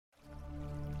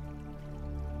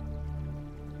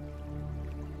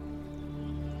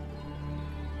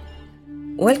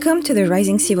Welcome to the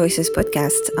Rising Sea Voices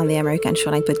podcast on the American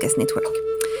Shoreline Podcast Network.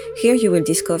 Here you will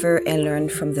discover and learn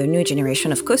from the new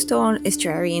generation of coastal,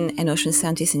 estuarine, and ocean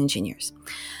scientists and engineers.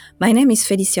 My name is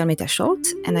Felicia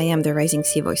Almeida-Schultz, and I am the Rising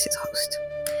Sea Voices host.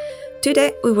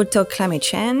 Today, we will talk climate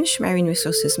change, marine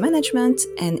resources management,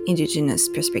 and indigenous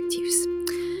perspectives.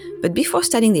 But before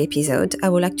starting the episode, I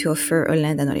would like to offer a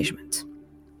land acknowledgement.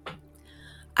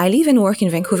 I live and work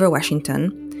in Vancouver,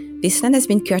 Washington. This land has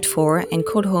been cared for and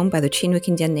called home by the Chinook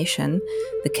Indian Nation,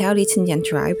 the Cowlitz Indian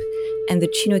tribe, and the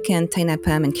Chinookan,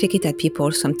 Tainapam, and Klickitat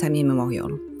people sometime immemorial.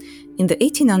 In the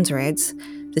 1800s,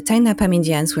 the Tainapam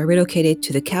Indians were relocated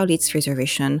to the Cowlitz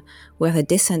Reservation, where their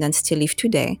descendants still live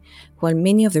today, while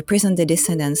many of the present-day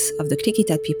descendants of the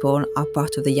Klickitat people are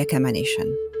part of the Yakama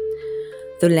Nation.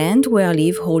 The land where I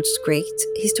live holds great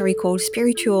historical,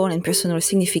 spiritual, and personal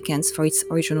significance for its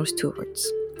original stewards.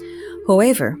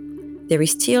 However, there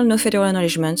is still no federal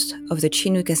acknowledgement of the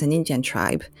Chinook as an Indian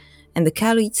tribe, and the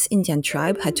Cowlitz Indian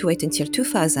tribe had to wait until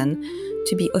 2000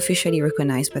 to be officially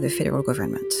recognized by the federal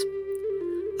government.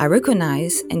 I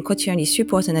recognize and continually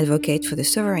support and advocate for the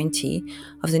sovereignty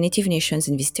of the native nations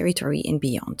in this territory and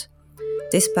beyond.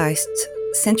 Despite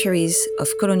centuries of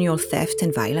colonial theft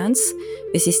and violence,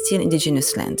 this is still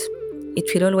indigenous land.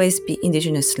 It will always be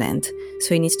indigenous land,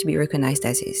 so it needs to be recognized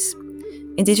as is.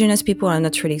 Indigenous people are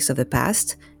not relics of the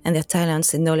past, and their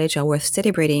talents and knowledge are worth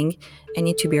celebrating and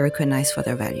need to be recognized for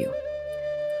their value.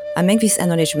 I make this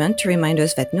acknowledgement to remind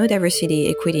us that no diversity,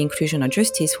 equity, inclusion, or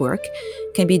justice work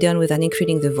can be done without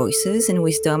including the voices and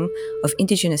wisdom of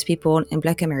Indigenous people and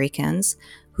Black Americans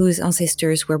whose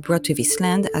ancestors were brought to this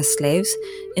land as slaves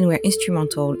and were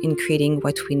instrumental in creating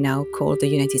what we now call the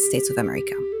United States of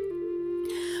America.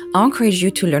 I encourage you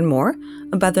to learn more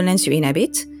about the lands you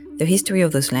inhabit, the history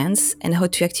of those lands, and how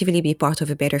to actively be part of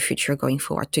a better future going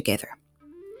forward together.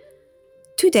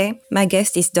 Today, my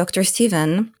guest is Dr.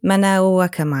 Stephen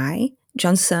Manauakamai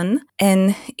Johnson,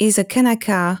 and is a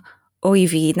Kanaka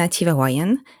OEV Native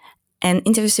Hawaiian and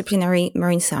interdisciplinary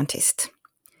marine scientist.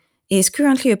 He is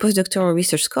currently a postdoctoral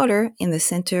research scholar in the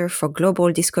Center for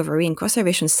Global Discovery and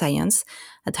Conservation Science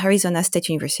at Arizona State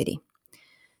University.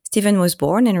 Stephen was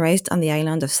born and raised on the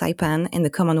island of Saipan in the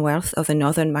Commonwealth of the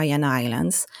Northern Mariana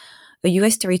Islands, a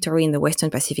U.S. territory in the Western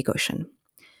Pacific Ocean.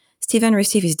 Stephen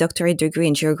received his doctorate degree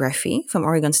in geography from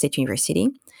Oregon State University,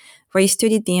 where he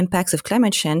studied the impacts of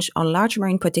climate change on large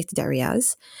marine protected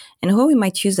areas and how we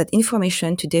might use that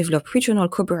information to develop regional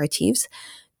cooperatives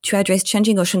to address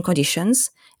changing ocean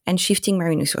conditions and shifting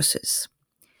marine resources.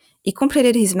 He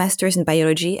completed his master's in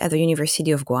biology at the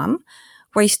University of Guam,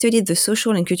 where he studied the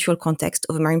social and cultural context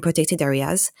of marine protected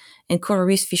areas and coral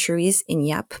reef fisheries in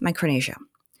Yap, Micronesia.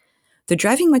 The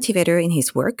driving motivator in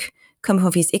his work comes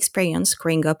from his experience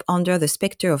growing up under the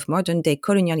specter of modern-day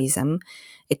colonialism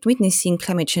and witnessing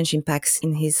climate change impacts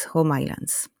in his home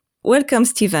islands. Welcome,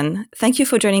 Stephen. Thank you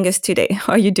for joining us today.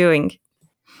 How are you doing?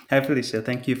 Hi, Felicia.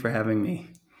 Thank you for having me.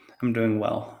 I'm doing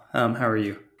well. How are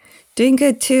you? Doing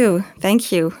good, too.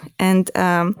 Thank you. And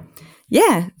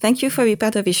thank you for being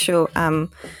part of this show. You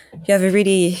have a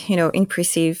really,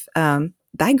 impressive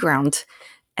background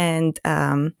and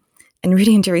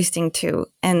really interesting too.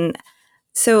 And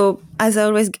so, as I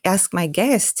always ask my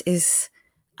guests, is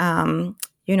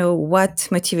what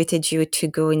motivated you to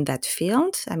go in that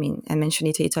field? I mean, I mentioned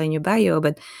it a little in your bio,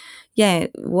 but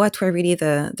what were really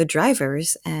the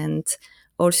drivers, and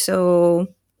also,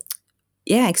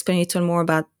 explain a little more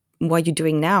about what you're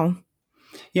doing now.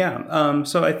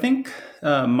 So I think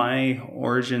my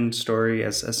origin story,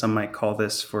 as some might call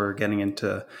this, for getting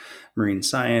into marine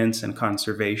science and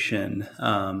conservation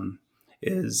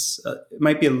it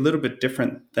might be a little bit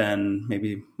different than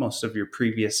maybe most of your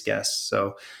previous guests.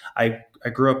 So I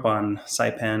grew up on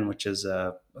Saipan, which is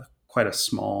quite a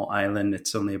small island.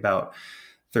 It's only about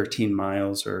 13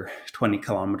 miles or 20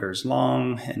 kilometers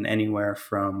long and anywhere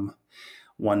from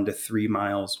 1 to 3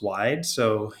 miles wide.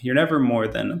 So you're never more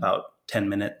than about 10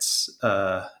 minutes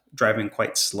driving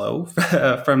quite slow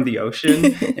from the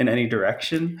ocean in any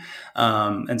direction.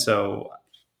 And so,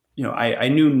 I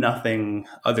knew nothing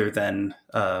other than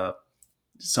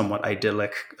somewhat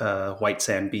idyllic white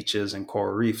sand beaches and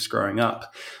coral reefs growing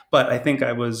up. But I think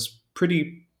I was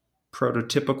pretty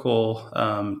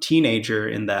prototypical teenager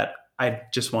in that I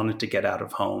just wanted to get out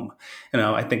of home.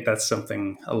 I think that's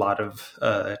something a lot of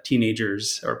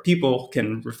teenagers or people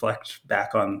can reflect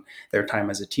back on their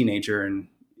time as a teenager. And,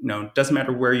 it doesn't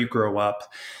matter where you grow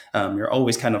up. You're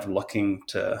always kind of looking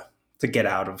to get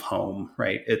out of home,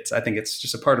 right? I think it's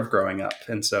just a part of growing up.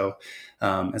 And so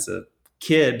as a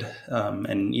kid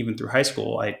and even through high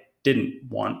school, I didn't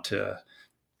want to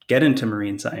get into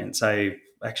marine science. I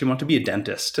actually want to be a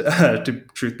dentist, to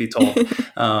truth be told.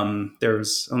 There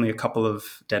was only a couple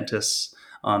of dentists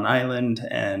on island,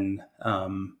 and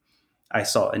I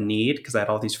saw a need because I had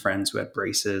all these friends who had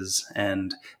braces,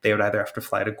 and they would either have to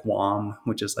fly to Guam,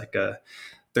 which is like a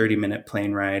 30-minute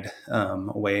plane ride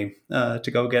away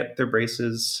to go get their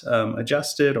braces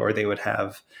adjusted, or they would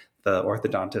have the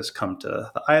orthodontist come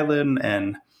to the island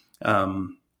and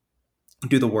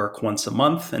do the work once a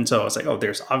month. And so I was like, oh,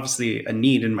 there's obviously a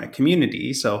need in my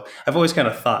community. So I've always kind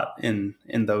of thought in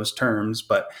those terms,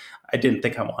 but I didn't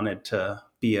think I wanted to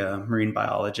be a marine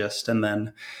biologist. And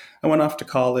then I went off to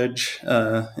college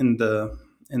in the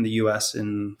US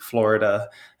in Florida,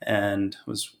 and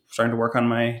was starting to work on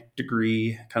my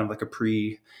degree, kind of like a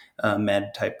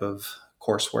pre-med type of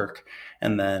coursework.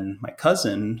 And then my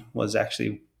cousin was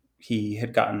actually, he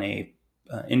had gotten a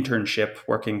internship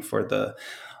working for the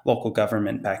local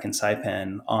government back in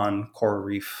Saipan on coral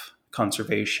reef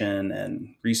conservation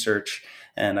and research.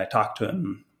 And I talked to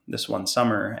him this one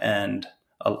summer, and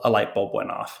a light bulb went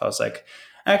off. I was like,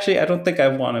 actually, I don't think I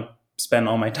want to spend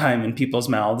all my time in people's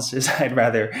mouths. I'd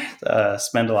rather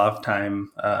spend a lot of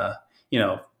time,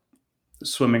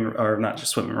 swimming, or not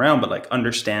just swimming around, but like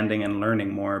understanding and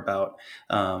learning more about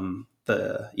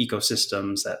the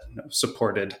ecosystems that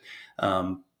supported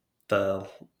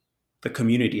the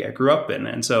community I grew up in.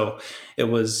 And so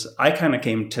I kind of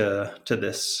came to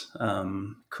this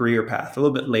career path a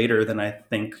little bit later than I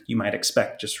think you might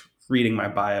expect, just reading my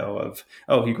bio of,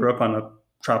 oh, he grew up on a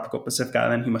tropical Pacific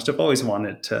island. He must have always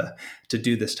wanted to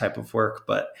do this type of work.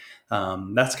 But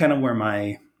that's kind of where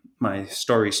my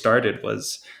story started,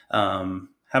 was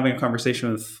having a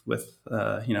conversation with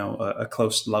a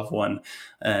close loved one,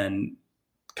 and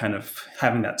kind of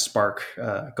having that spark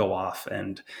go off,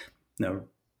 and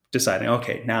deciding,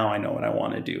 okay, now I know what I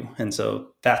want to do. And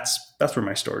so that's where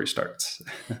my story starts.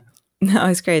 No,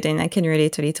 it's great. And I can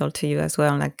relate a little to you as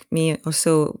well. Like me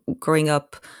also growing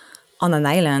up on an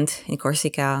island in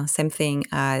Corsica, same thing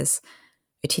as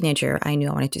a teenager. I knew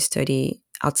I wanted to study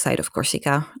outside of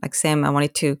Corsica. Like Sam, I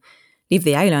wanted to leave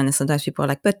the island. And sometimes people are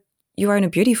like, but you are in a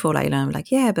beautiful island. I'm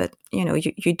like, yeah, but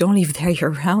you don't live there year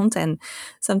round. And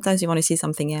sometimes you want to see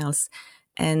something else.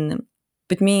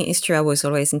 But me, it's true, I was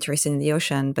always interested in the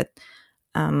ocean, but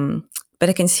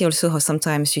I can see also how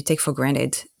sometimes you take for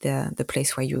granted the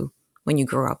place when you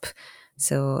grow up.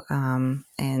 So,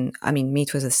 and I mean, me,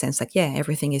 it was a sense like, yeah,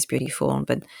 everything is beautiful,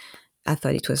 but I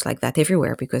thought it was like that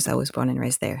everywhere because I was born and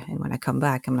raised there. And when I come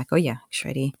back, I'm like, oh yeah,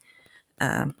 actually,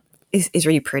 it's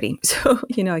really pretty. So,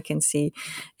 I can see,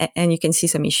 and you can see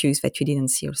some issues that you didn't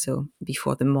see also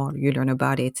before, the more you learn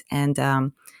about it.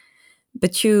 And,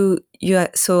 but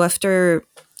so after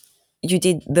you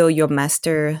did your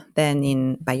master then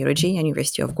in biology at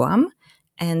University of Guam,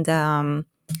 and can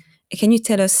you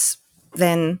tell us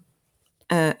then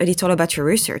a little about your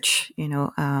research?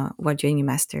 While doing your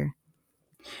master.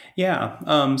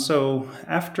 Yeah. So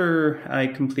after I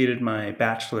completed my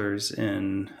bachelor's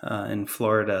in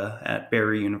Florida at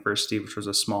Barry University, which was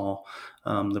a small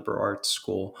liberal arts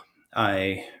school,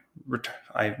 I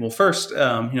first,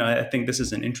 I think this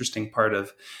is an interesting part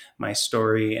of my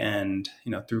story, and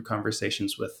through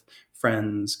conversations with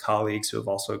friends, colleagues who have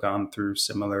also gone through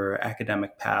similar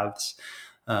academic paths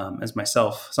as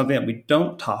myself, something that we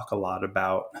don't talk a lot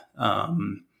about,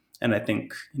 and I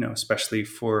think especially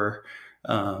for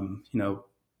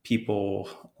people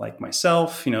like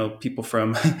myself, people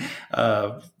from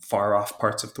far off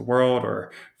parts of the world,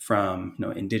 or from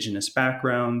indigenous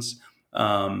backgrounds.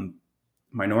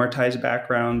 Minoritized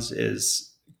backgrounds,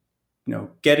 is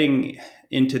getting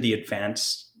into the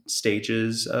advanced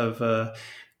stages of a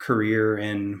career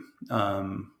in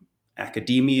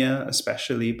academia,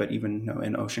 especially, but even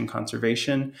in ocean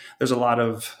conservation. There's a lot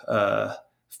of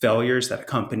failures that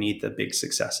accompany the big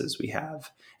successes we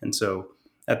have. And so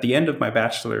at the end of my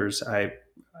bachelor's, I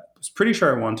was pretty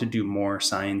sure I wanted to do more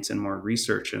science and more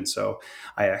research. And so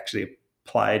I actually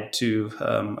applied to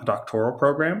a doctoral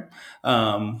program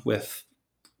with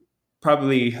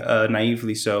probably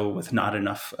naively so, with not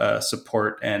enough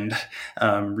support and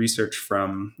research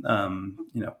from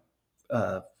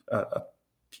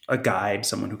a guide,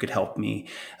 someone who could help me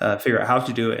figure out how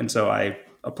to do it. And so I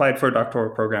applied for a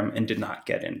doctoral program and did not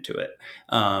get into it.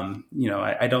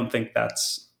 I don't think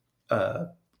that's a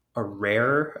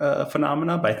rare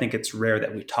phenomena, but I think it's rare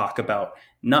that we talk about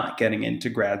not getting into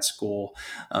grad school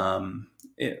on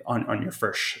your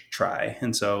first try.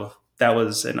 And so that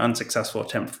was an unsuccessful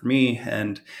attempt for me.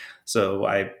 And so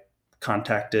I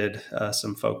contacted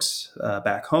some folks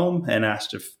back home and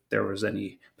asked if there was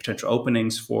any potential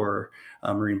openings for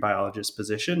a marine biologist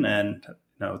position. And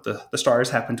the stars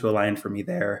happened to align for me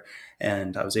there,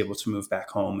 and I was able to move back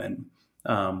home and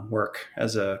work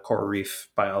as a coral reef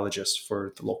biologist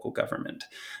for the local government.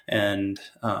 And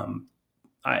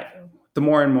I, the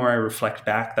more and more I reflect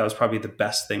back, that was probably the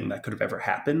best thing that could have ever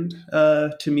happened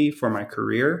to me for my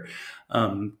career,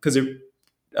 because it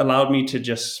allowed me to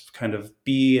just kind of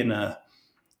be in a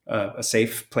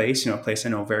safe place, a place I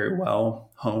know very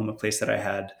well, home, a place that I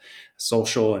had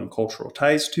social and cultural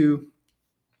ties to.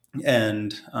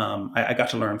 And I got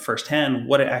to learn firsthand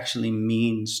what it actually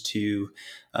means to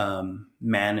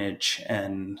manage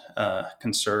and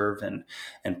conserve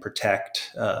and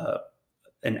protect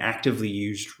an actively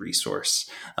used resource.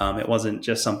 It wasn't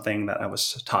just something that I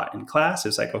was taught in class.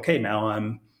 It's like, okay, now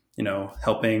I'm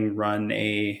helping run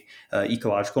a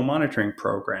ecological monitoring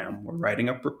program. We're writing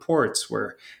up reports.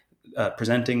 We're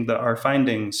presenting our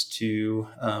findings to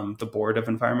the Board of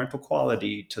Environmental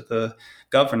Quality, to the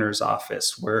governor's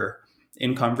office. We're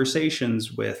in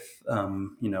conversations with,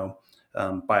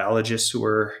 biologists who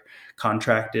are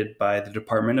contracted by the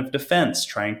Department of Defense,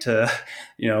 trying to,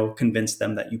 convince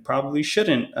them that you probably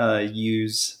shouldn't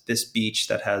use this beach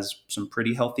that has some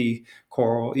pretty healthy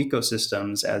coral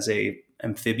ecosystems as a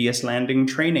amphibious landing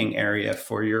training area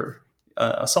for your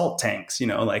assault tanks.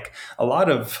 Like a lot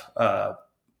of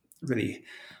really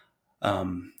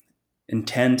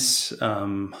intense,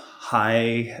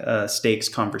 high stakes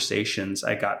conversations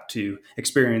I got to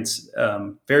experience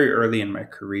very early in my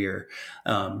career.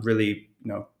 Really,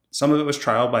 some of it was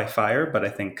trial by fire, but I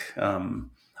think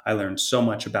I learned so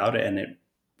much about it, and it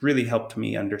really helped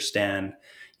me understand,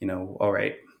 all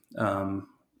right,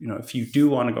 if you do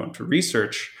want to go into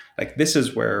research, like this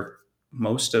is where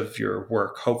most of your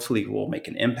work hopefully will make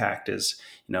an impact, is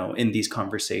in these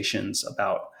conversations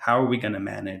about how are we going to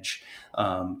manage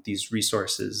these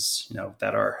resources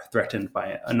that are threatened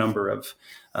by a number of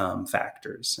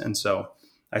factors. And so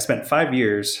I spent 5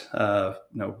 years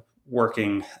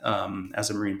working as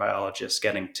a marine biologist,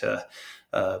 getting to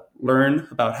learn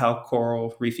about how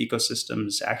coral reef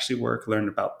ecosystems actually work, learn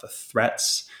about the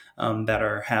threats that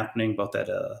are happening both at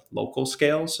a local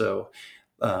scale. So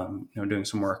doing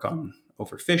some work on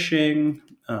overfishing,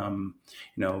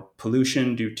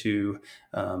 pollution due to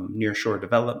nearshore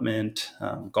development,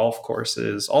 golf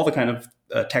courses, all the kind of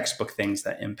textbook things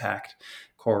that impact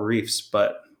coral reefs.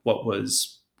 But what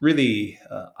was really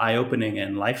eye-opening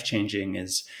and life-changing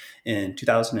is in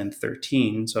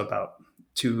 2013, so about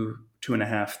two and a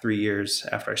half, 3 years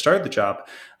after I started the job,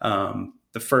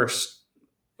 the first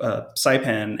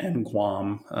Saipan and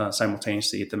Guam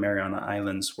simultaneously at the Mariana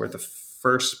Islands were the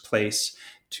first place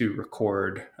to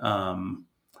record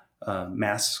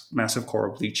massive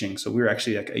coral bleaching. So we were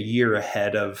actually like a year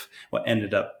ahead of what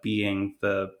ended up being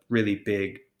the really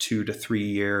big 2 to 3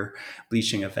 year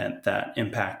bleaching event that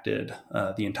impacted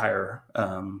the entire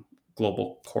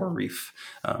global coral reef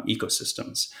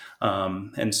ecosystems.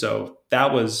 And so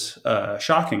that was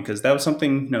shocking, because that was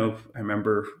something, I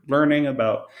remember learning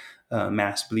about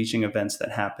mass bleaching events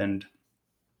that happened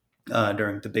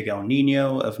during the big El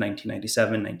Nino of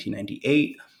 1997,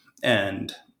 1998,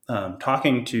 and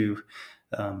talking to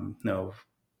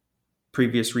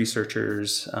previous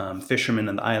researchers, fishermen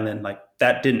on the island, like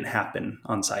that didn't happen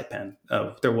on Saipan.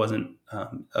 There wasn't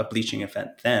a bleaching event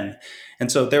then.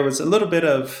 And so there was a little bit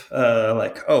of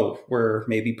we're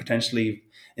maybe potentially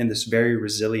in this very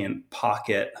resilient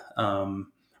pocket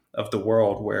of the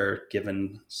world where,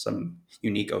 given some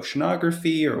unique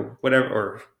oceanography or whatever,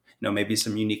 or maybe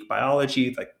some unique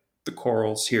biology, like the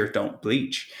corals here don't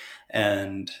bleach.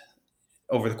 And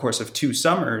over the course of 2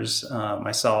 summers,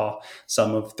 I saw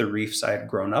some of the reefs I had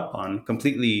grown up on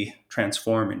completely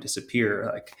transform and disappear,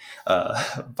 like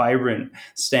vibrant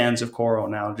stands of coral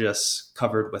now just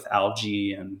covered with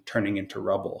algae and turning into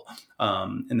rubble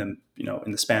in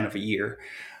the span of a year.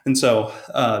 And so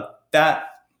that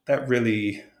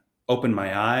really opened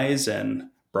my eyes and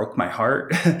broke my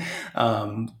heart.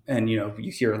 And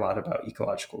you hear a lot about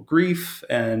ecological grief,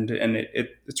 and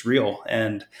it's real,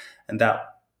 and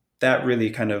that really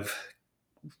kind of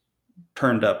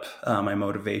turned up my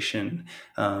motivation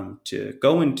to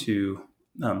go into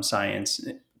science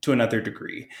to another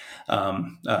degree,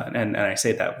 and I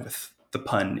say that with the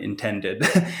pun intended.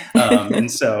 And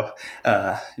so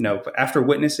after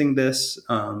witnessing this,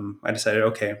 I decided,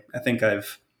 okay, I think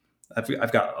I've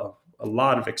got a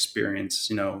lot of experience,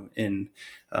 in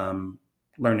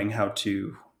learning how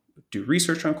to do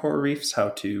research on coral reefs, how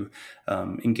to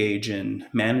engage in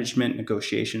management,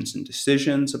 negotiations, and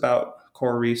decisions about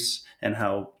coral reefs, and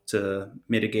how to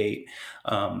mitigate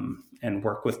and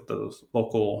work with the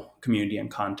local community and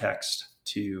context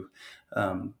to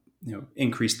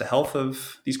increase the health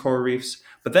of these coral reefs,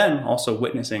 but then also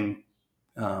witnessing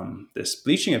this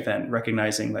bleaching event,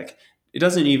 recognizing like it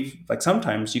doesn't even like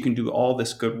sometimes you can do all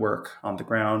this good work on the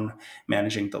ground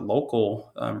managing the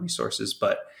local resources,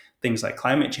 but things like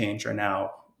climate change are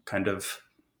now kind of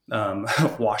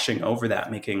washing over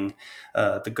that, making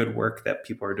the good work that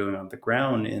people are doing on the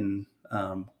ground in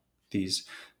these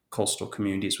coastal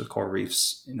communities with coral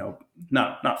reefs,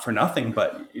 not for nothing,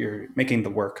 but you're making the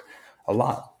work a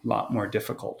lot more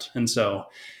difficult. And so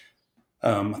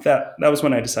that was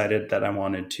when I decided that I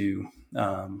wanted to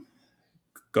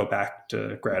go back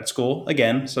to grad school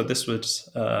again. So this was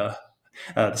the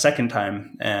second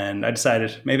time, and I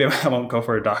decided maybe I won't go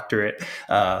for a doctorate.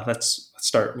 Let's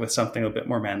start with something a bit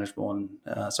more manageable. And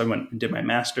so I went and did my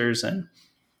master's, and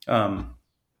I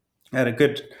had a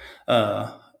good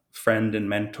friend and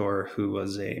mentor who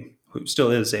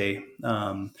still is a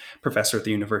professor at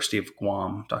the University of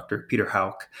Guam, Dr. Peter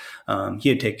Hauk. He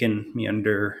had taken me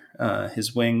under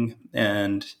his wing,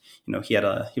 and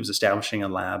he was establishing a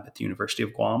lab at the University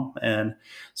of Guam, and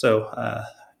so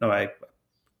I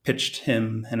pitched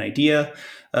him an idea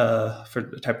for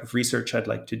the type of research I'd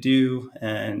like to do,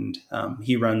 and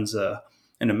he runs an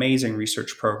amazing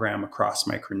research program across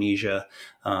Micronesia,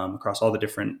 across all the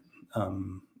different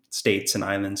states and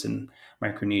islands in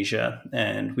Micronesia.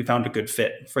 And we found a good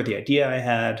fit for the idea I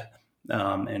had.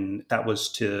 And that was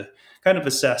to kind of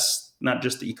assess not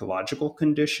just the ecological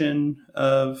condition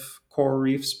of coral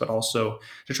reefs, but also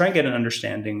to try and get an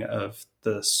understanding of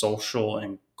the social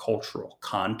and cultural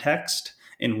context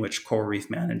in which coral reef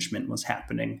management was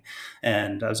happening.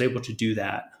 And I was able to do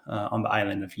that on the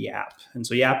island of Yap. And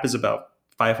so Yap is about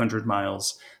 500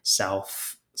 miles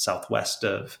southwest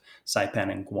of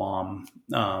Saipan and Guam.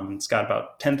 It's got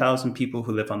about 10,000 people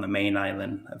who live on the main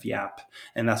island of Yap,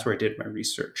 and that's where I did my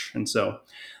research. And so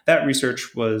that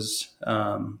research was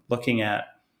looking at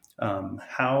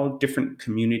how different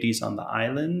communities on the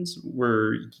islands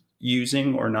were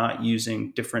using or not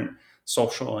using different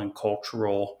social and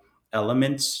cultural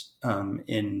elements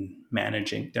in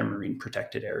managing their marine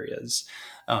protected areas.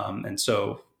 And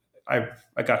so I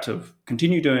got to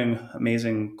continue doing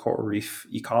amazing coral reef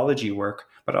ecology work,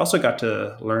 but I also got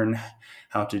to learn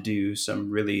how to do some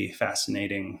really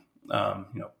fascinating,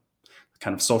 kind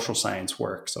of social science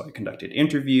work. So I conducted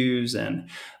interviews and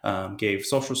gave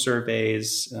social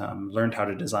surveys, learned how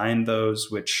to design those,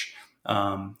 which,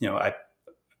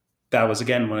 that was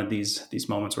again one of these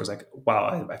moments where it's like,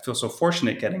 wow, I feel so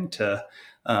fortunate getting to,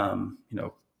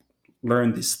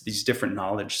 learn these different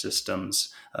knowledge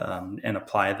systems and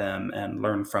apply them and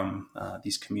learn from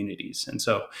these communities. And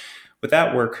so with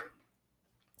that work,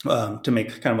 to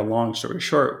make kind of a long story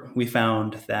short, we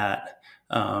found that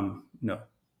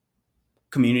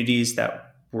communities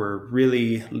that were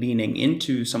really leaning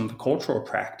into some of the cultural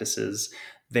practices,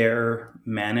 their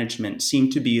management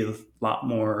seemed to be a lot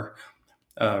more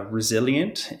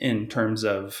resilient in terms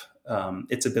of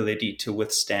its ability to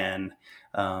withstand,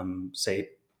 say,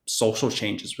 social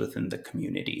changes within the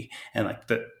community. And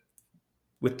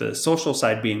with the social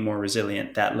side being more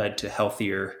resilient, that led to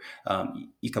healthier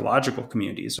ecological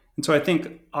communities. And so I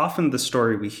think often the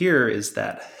story we hear is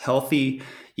that healthy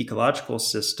ecological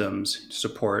systems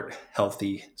support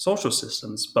healthy social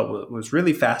systems. But what was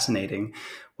really fascinating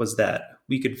was that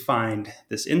we could find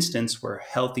this instance where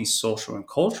healthy social and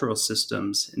cultural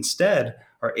systems instead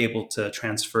are able to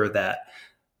transfer that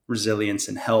resilience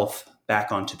and health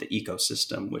back onto the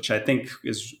ecosystem, which I think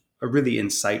is a really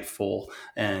insightful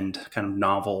and kind of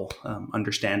novel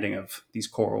understanding of these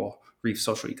coral reef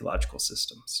social ecological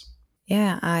systems.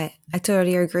 Yeah, I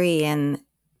totally agree. And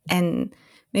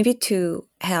maybe to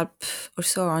help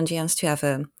also our audience to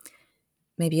have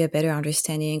maybe a better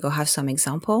understanding or have some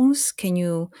examples, can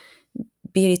you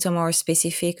be a little more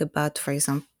specific about, for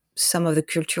example, some of the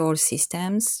cultural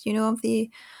systems, of the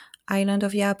island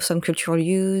of Yap, some cultural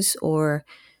use or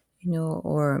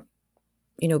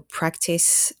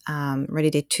practice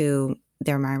related to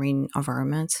their marine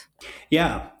environment?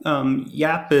 Yeah,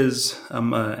 Yap is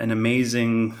an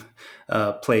amazing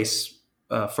place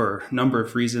for a number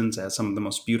of reasons. It has some of the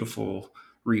most beautiful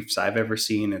reefs I've ever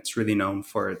seen. It's really known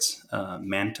for its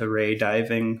manta ray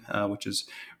diving, which is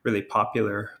really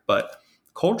popular. But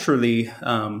culturally,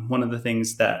 one of the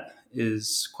things that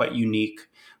is quite unique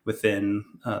within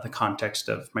the context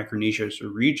of Micronesia as a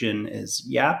region is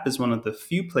Yap is one of the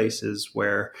few places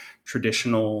where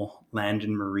traditional land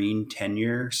and marine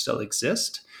tenure still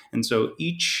exist. And so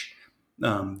each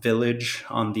village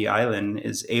on the island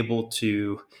is able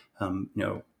to,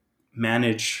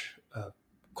 manage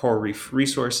coral reef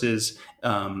resources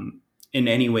in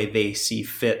any way they see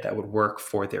fit that would work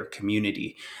for their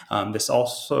community. This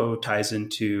also ties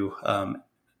into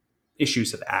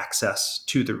issues of access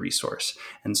to the resource.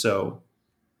 And so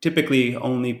typically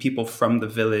only people from the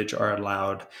village are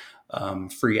allowed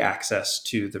free access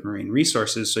to the marine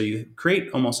resources. So you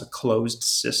create almost a closed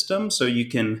system, so you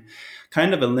can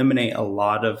kind of eliminate a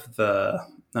lot of the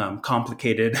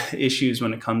complicated issues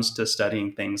when it comes to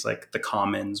studying things like the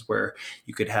commons, where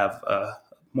you could have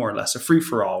more or less a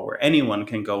free-for-all where anyone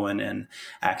can go in and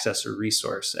access a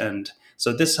resource. And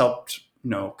so this helped,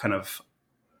 kind of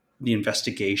the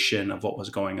investigation of what was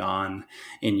going on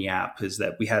in Yap, is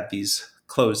that we had these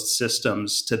closed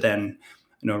systems to then,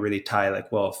 really tie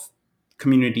like, well, if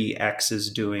community X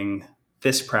is doing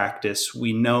this practice,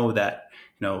 we know that,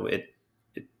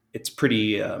 it's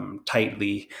pretty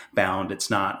tightly bound. It's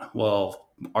not, well,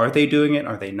 are they doing it?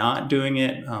 Are they not doing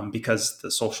it? Because the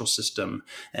social system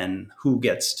and who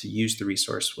gets to use the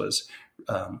resource was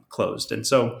closed. And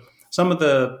so some of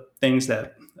the things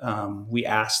that we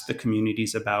asked the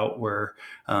communities about were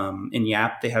in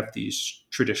Yap, they have these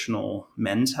traditional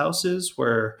men's houses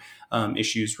where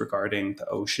issues regarding the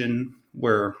ocean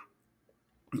were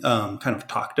kind of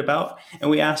talked about. And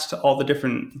we asked all the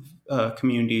different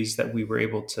communities that we were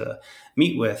able to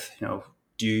meet with,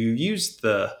 do you use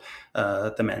the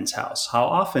men's house? How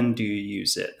often do you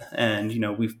use it? And,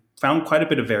 we've found quite a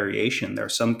bit of variation. There are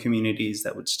some communities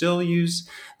that would still use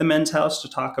the men's house to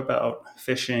talk about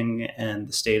fishing and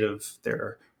the state of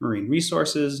their marine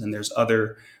resources. And there's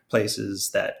other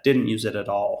places that didn't use it at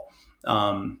all.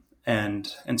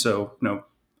 And so,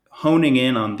 honing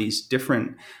in on these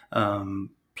different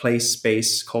place,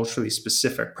 space, culturally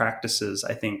specific practices,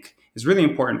 I think is really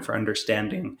important for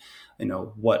understanding,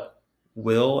 what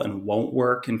will and won't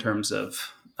work in terms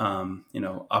of,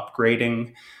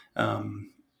 upgrading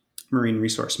marine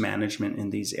resource management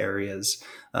in these areas,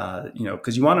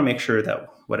 because you want to make sure that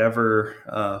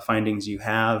whatever findings you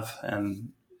have and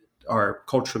are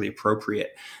culturally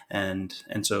appropriate. And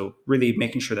so really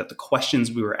making sure that the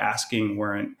questions we were asking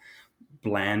weren't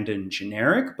bland and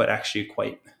generic, but actually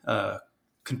quite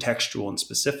contextual and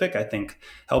specific, I think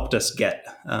helped us get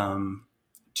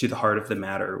to the heart of the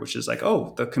matter, which is like,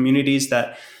 oh, the communities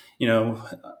that,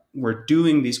 were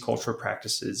doing these cultural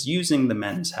practices, using the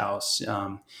men's house,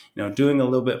 doing a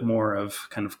little bit more of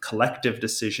kind of collective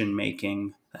decision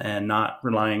making and not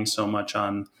relying so much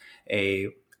on a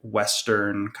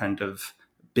Western kind of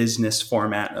business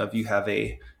format of you have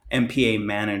a MPA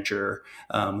manager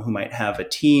who might have a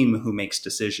team who makes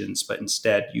decisions, but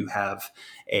instead you have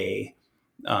the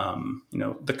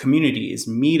community is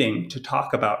meeting to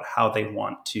talk about how they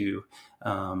want to,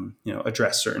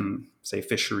 address certain, say,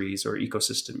 fisheries or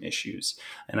ecosystem issues.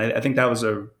 And I think that was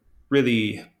a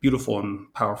really beautiful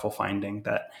and powerful finding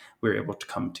that we were able to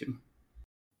come to.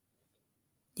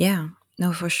 Yeah,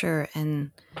 no, for sure.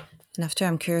 And after,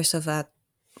 I'm curious of that,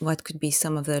 what could be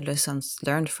some of the lessons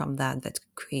learned from that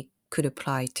we could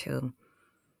apply to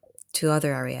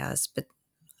other areas. But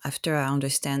after I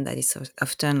understand that it's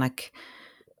often like,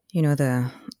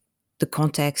 the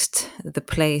context, the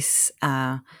place,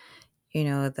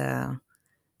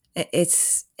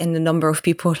 it's in the number of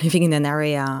people living in an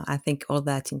area. I think all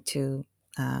that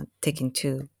take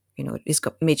into,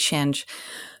 may change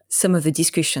some of the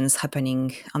discussions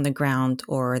happening on the ground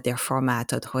or their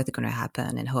format of how it's going to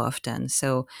happen and how often.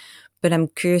 So, but I'm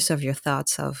curious of your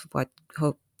thoughts of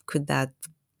how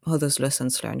those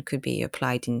lessons learned could be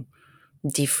applied in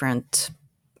different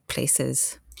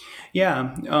places.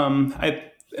 Yeah,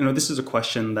 this is a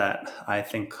question that I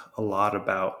think a lot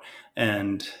about,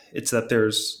 and it's that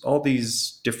there's all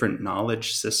these different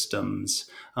knowledge systems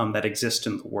that exist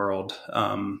in the world,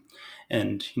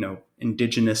 and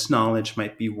indigenous knowledge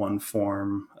might be one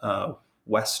form,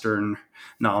 Western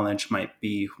knowledge might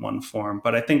be one form,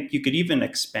 but I think you could even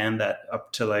expand that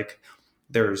up to like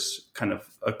there's kind of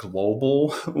a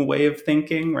global way of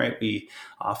thinking, right? We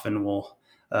often will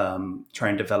try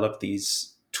and develop these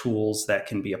tools that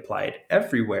can be applied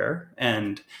everywhere,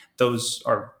 and those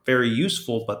are very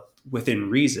useful, but within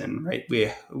reason, right?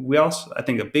 We also, I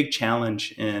think, a big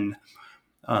challenge in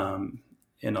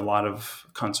a lot of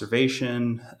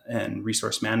conservation and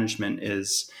resource management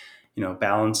is,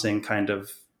 balancing kind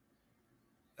of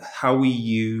how we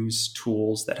use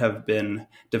tools that have been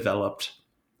developed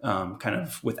kind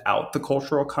of without the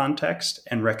cultural context,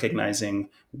 and recognizing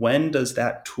when does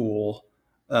that tool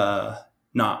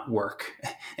not work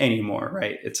anymore,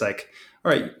 right? It's like,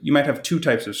 all right, you might have two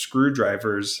types of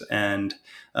screwdrivers, and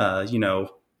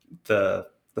the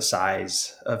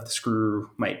size of the screw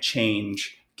might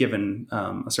change given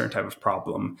a certain type of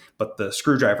problem, but the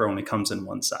screwdriver only comes in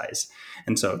one size.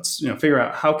 And so it's, figure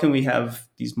out how can we have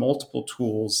these multiple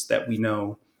tools that we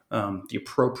know the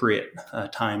appropriate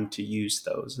time to use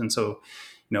those. And so,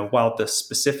 while the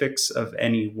specifics of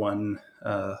any one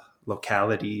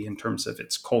locality in terms of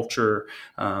its culture,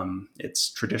 its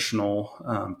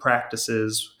traditional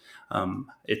practices,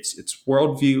 its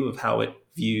worldview of how it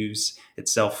views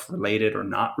itself related or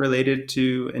not related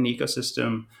to an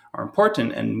ecosystem are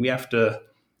important. And we have to,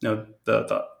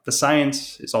 the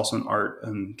science is also an art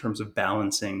in terms of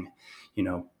balancing,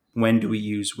 when do we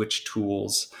use which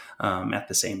tools at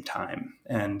the same time.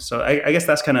 And so I guess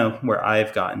that's kind of where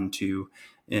I've gotten to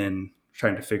in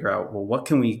trying to figure out, well, what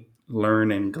can we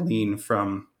learn and glean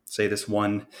from, say, this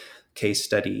one case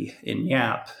study in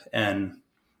Yap, and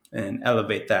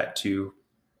elevate that to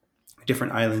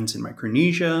different islands in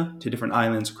Micronesia, to different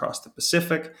islands across the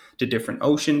Pacific, to different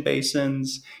ocean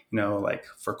basins, like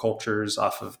for cultures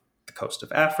off of the coast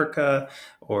of Africa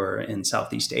or in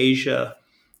Southeast Asia,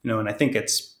 and I think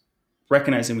it's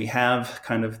recognizing we have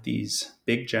kind of these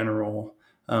big general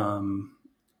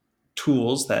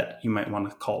tools that you might want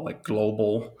to call like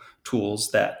global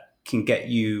tools that can get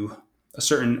you a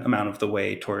certain amount of the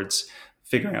way towards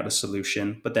figuring out a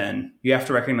solution, but then you have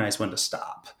to recognize when to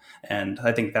stop. And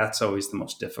I think that's always the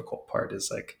most difficult part, is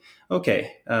like,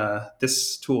 okay,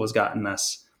 this tool has gotten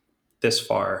us this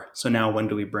far. So now when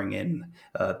do we bring in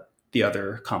the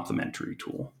other complementary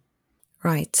tool?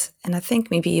 Right. And I think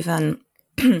maybe even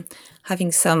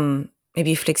having some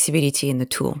maybe flexibility in the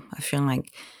tool. I feel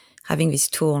like having this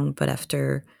tool, but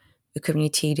after the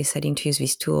community deciding to use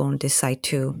this tool and decide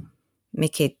to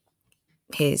make it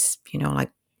his,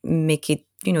 make it,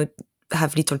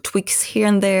 have little tweaks here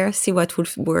and there, see what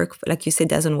would work, like you said,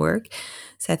 doesn't work.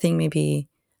 So I think maybe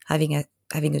having a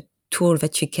tool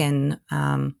that you can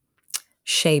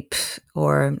shape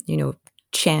or,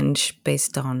 change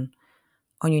based on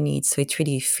your needs. So it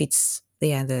really fits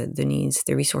the needs,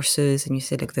 the resources, and you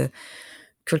said like the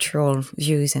cultural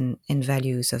views and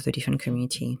values of the different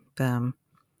community.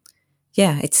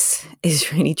 It's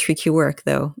really tricky work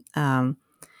though.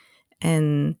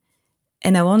 And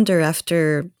I wonder,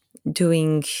 after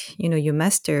doing, your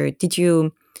master,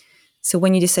 so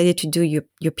when you decided to do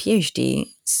your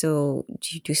PhD, so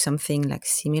did you do something like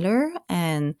similar?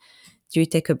 And do you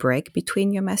take a break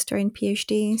between your master and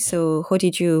PhD? So how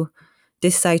did you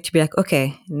decide to be like,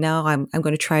 okay, now I'm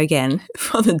going to try again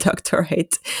for the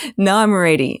doctorate. Now I'm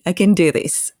ready. I can do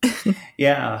this.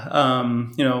 Yeah.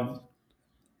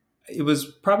 It was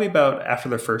probably about after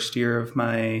the first year of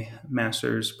my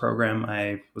master's program,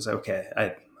 I was okay.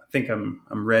 I think I'm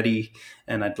ready,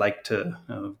 and I'd like to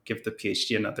give the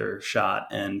PhD another shot.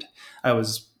 And I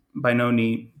was by no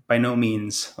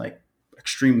means like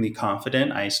extremely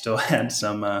confident. I still had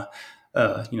some,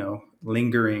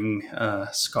 lingering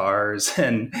scars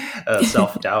and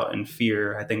self-doubt and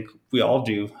fear. I think we all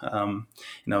do.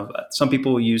 Some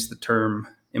people use the term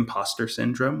imposter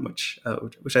syndrome, which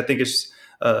I think is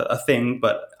a thing,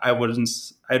 but I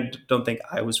don't think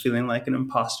I was feeling like an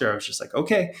imposter. I was just like,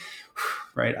 okay,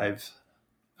 right.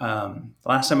 The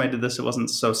last time I did this, it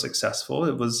wasn't so successful.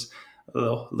 It was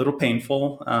a little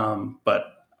painful, but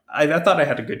I thought I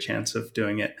had a good chance of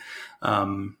doing it.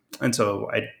 And so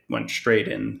I went straight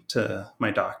into my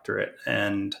doctorate.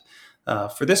 And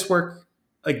for this work,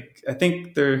 I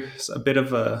think there's a bit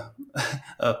of a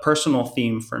personal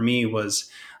theme for me. Was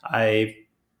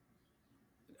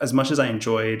as much as I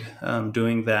enjoyed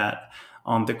doing that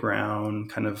on the ground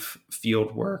kind of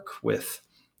field work with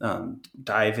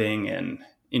diving and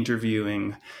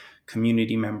interviewing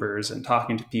community members and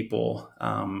talking to people,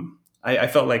 I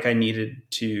felt like I needed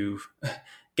to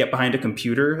get behind a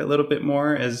computer a little bit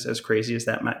more, as crazy as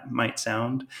that might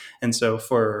sound. And so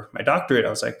for my doctorate, I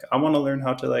was like, I want to learn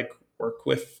how to like work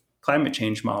with climate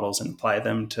change models and apply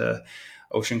them to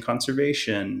ocean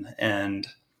conservation. And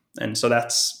so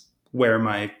that's where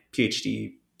my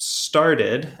PhD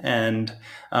started. And,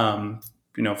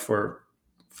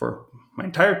 for my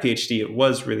entire PhD, it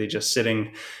was really just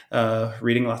sitting,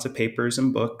 reading lots of papers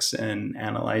and books and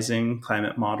analyzing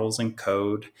climate models and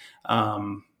code.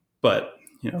 But,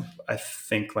 I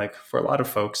think like for a lot of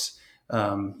folks,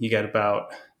 you get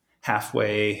about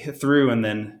halfway through and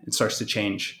then it starts to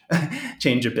change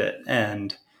a bit.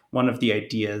 And one of the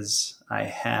ideas I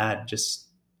had, just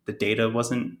the data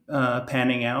wasn't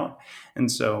panning out.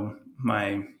 And so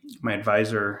my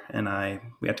advisor and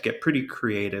we had to get pretty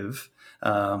creative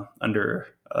under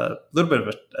a little bit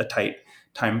of a tight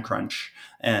time crunch.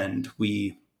 And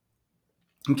we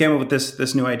came up with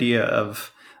this new idea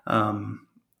of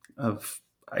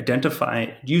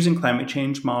using climate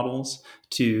change models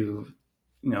to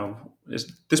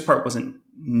this part wasn't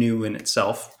new in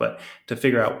itself, but to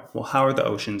figure out, well, how are the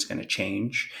oceans going to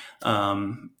change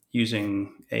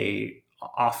using a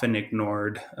often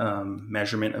ignored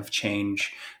measurement of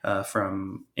change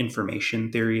from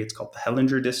information theory. It's called the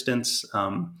Hellinger distance.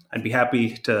 I'd be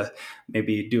happy to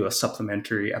maybe do a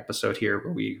supplementary episode here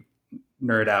where we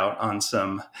nerd out on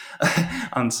some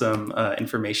on some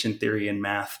information theory and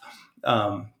math,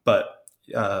 but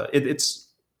it's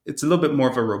a little bit more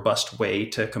of a robust way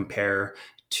to compare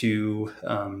two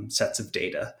sets of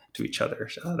data to each other.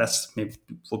 So that's maybe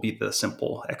will be the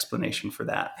simple explanation for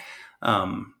that.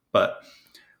 But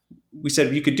we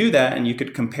said you could do that, and you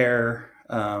could compare,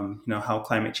 how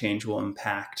climate change will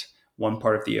impact one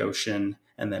part of the ocean,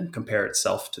 and then compare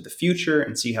itself to the future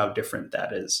and see how different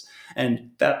that is.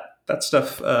 And that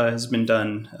stuff has been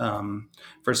done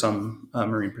for some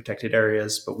marine protected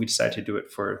areas, but we decided to do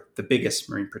it for the biggest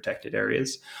marine protected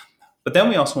areas. But then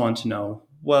we also want to know,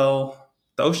 well,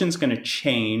 the ocean's going to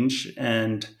change,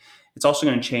 and it's also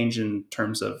going to change in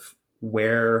terms of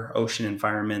where ocean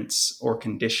environments or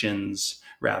conditions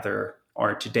rather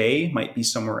are today might be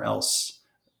somewhere else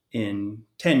in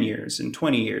 10 years, in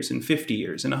 20 years, in 50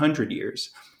 years, in 100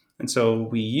 years. And so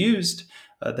we used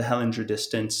the Hellinger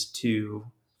distance to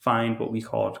find what we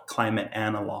called climate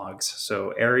analogs.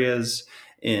 So areas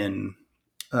in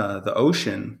the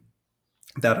ocean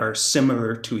that are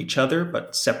similar to each other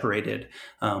but separated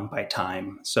by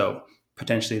time. So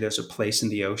potentially there's a place in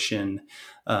the ocean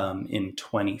in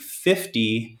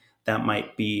 2050 that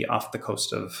might be off the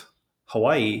coast of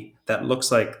Hawaii that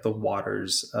looks like the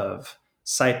waters of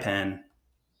Saipan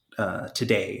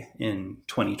today in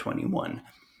 2021.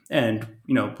 And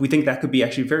we think that could be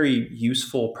actually very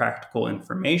useful, practical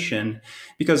information,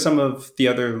 because some of the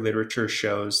other literature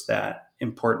shows that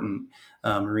important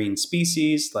marine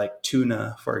species like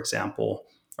tuna, for example,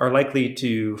 are likely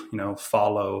to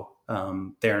follow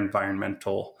their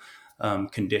environmental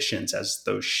conditions as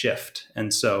those shift.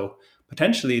 And so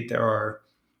potentially there are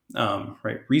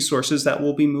resources that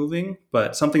will be moving,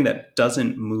 but something that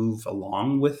doesn't move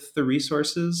along with the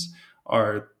resources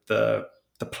are the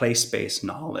place-based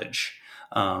knowledge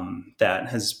that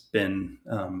has been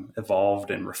evolved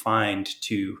and refined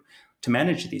to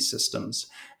manage these systems.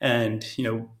 And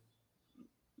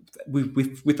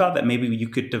we thought that maybe you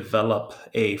could develop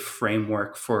a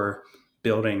framework for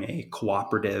building a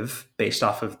cooperative based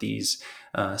off of these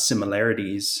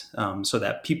similarities, so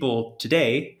that people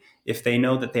today, if they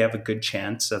know that they have a good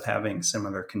chance of having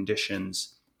similar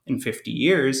conditions in 50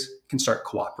 years, can start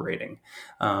cooperating.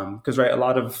 Because a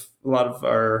lot of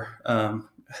our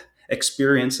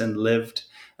experience and lived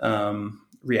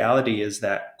reality is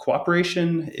that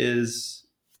cooperation is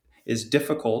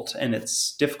difficult, and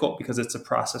it's difficult because it's a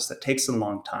process that takes a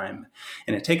long time,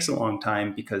 and it takes a long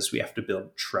time because we have to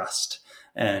build trust,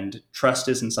 and trust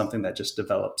isn't something that just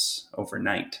develops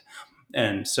overnight.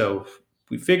 And so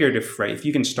we figured if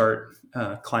you can start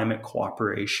climate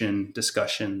cooperation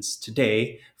discussions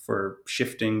today for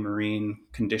shifting marine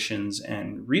conditions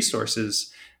and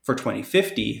resources for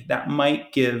 2050, that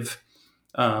might give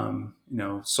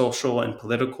social and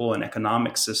political and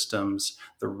economic systems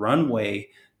the runway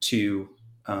to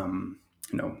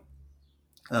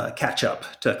catch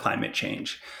up to climate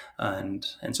change. And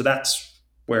so that's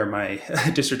where my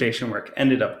dissertation work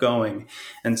ended up going.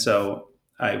 And so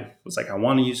I was like, I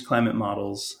want to use climate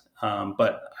models,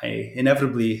 but I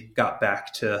inevitably got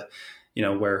back to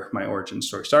where my origin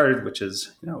story started, which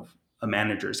is a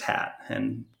manager's hat,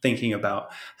 and thinking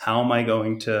about how am I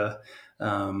going to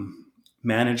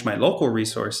manage my local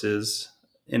resources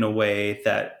in a way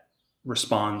that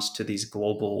responds to these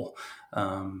global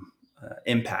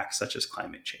impacts such as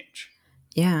climate change.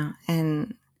 Yeah,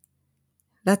 and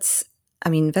that's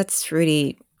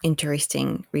really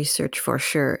interesting research for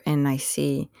sure. And I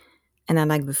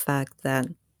like the fact that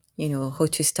how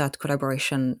to start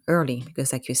collaboration early,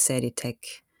 because like you said, it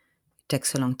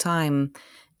takes a long time.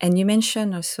 And you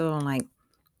mentioned also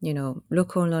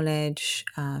local knowledge,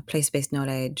 place-based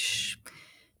knowledge,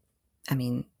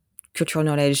 cultural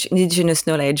knowledge, indigenous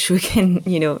knowledge, we can,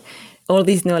 all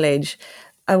this knowledge.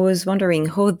 I was wondering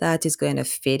how that is going to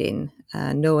fit in,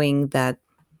 knowing that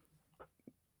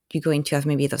you're going to have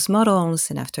maybe those models,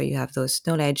 and after you have those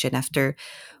knowledge, and after,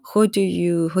 how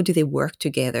do they work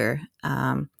together?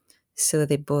 So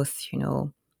they both,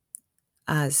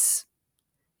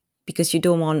 because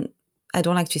I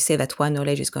don't like to say that one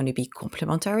knowledge is going to be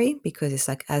complementary, because it's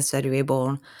like as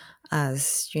valuable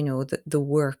as, the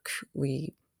work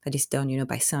that is done,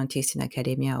 by scientists in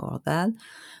academia or that.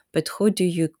 But how do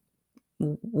you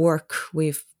work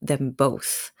with them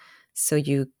both so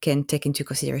you can take into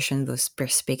consideration those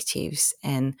perspectives?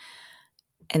 And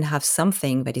and have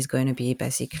something that is going to be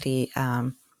basically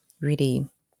really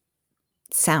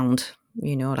sound,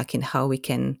 like in how we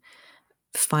can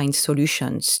find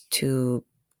solutions to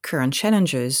current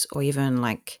challenges, or even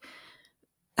like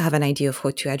have an idea of how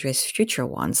to address future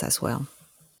ones as well.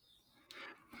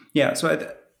 Yeah, so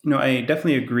I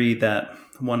definitely agree that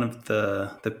one of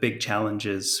the big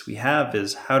challenges we have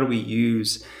is how do we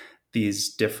use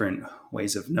these different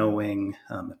ways of knowing,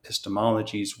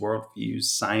 epistemologies, worldviews,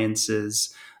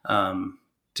 sciences,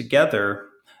 together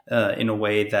in a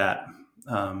way that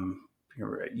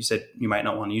you said you might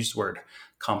not want to use the word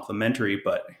complementary,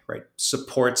 but right,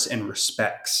 supports and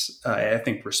respects. I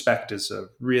think respect is a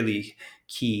really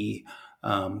key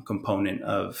component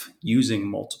of using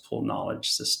multiple knowledge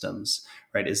systems,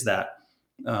 right? Is that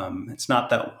it's not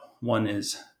that one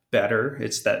is better,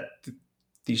 it's that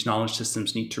these knowledge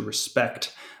systems need to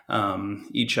respect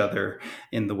each other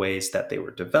in the ways that they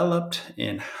were developed,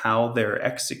 in how they're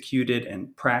executed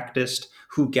and practiced,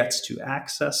 who gets to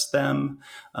access them,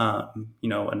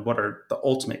 and what are the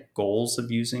ultimate goals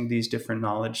of using these different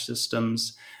knowledge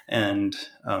systems. And,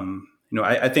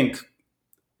 I think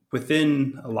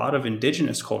within a lot of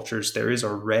indigenous cultures, there is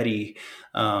already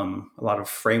a lot of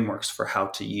frameworks for how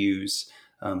to use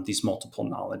these multiple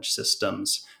knowledge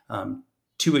systems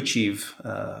to achieve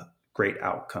great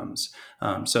outcomes.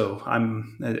 So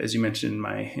I'm, as you mentioned in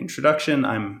my introduction,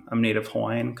 I'm Native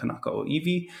Hawaiian, Kanaka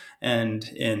Oiwi, and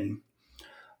in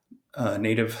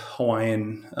Native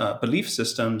Hawaiian belief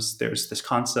systems, there's this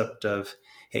concept of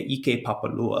He Ike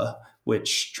Papalua,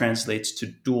 which translates to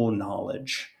dual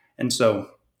knowledge. And so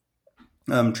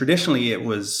traditionally, it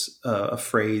was a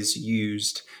phrase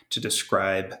used to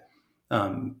describe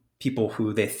people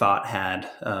who they thought had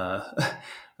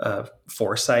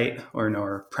foresight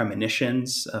or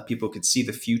premonitions. People could see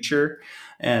the future,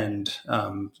 and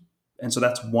so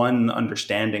that's one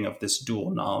understanding of this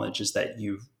dual knowledge, is that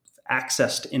you've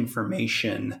accessed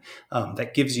information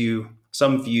that gives you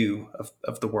some view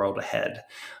of the world ahead,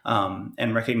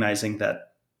 and recognizing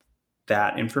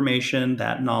that information,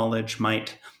 that knowledge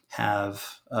might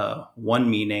have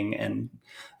one meaning, and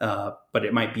but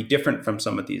it might be different from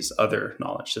some of these other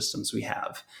knowledge systems we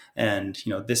have. And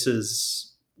this is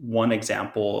one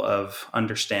example of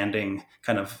understanding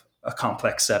kind of a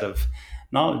complex set of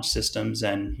knowledge systems.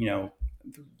 And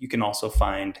you can also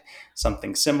find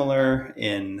something similar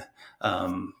in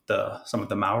some of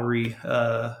the Maori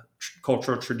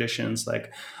cultural traditions,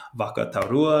 like Waka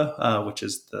Taurua, which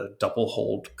is the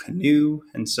double-hulled canoe.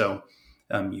 And so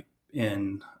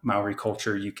in Maori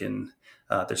culture, you can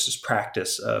there's this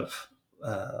practice of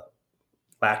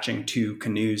latching two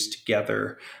canoes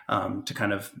together to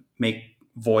kind of make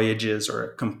voyages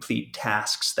or complete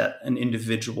tasks that an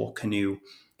individual canoe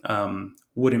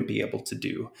wouldn't be able to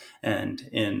do. And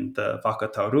in the Waka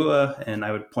Taurua, and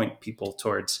I would point people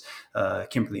towards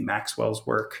Kimberly Maxwell's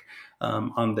work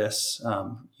on this,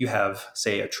 you have,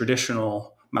 say, a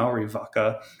traditional Maori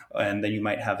waka, and then you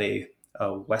might have a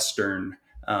Western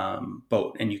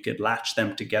boat, and you could latch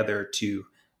them together to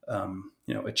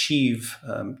achieve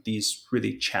these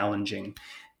really challenging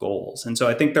goals. And so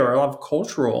I think there are a lot of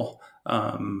cultural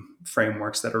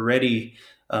frameworks that already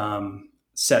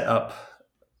set up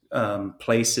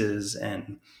places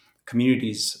and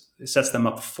communities. It sets them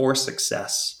up for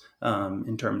success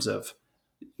in terms of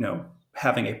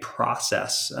having a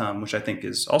process, which I think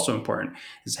is also important,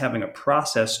 is having a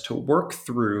process to work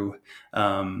through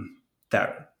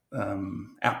that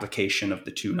application of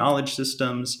the two knowledge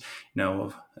systems.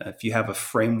 If you have a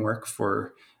framework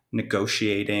for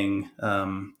negotiating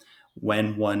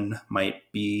when one might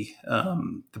be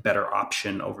the better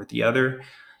option over the other,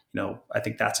 I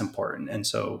think that's important. And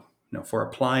so, for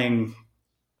applying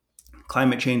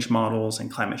climate change models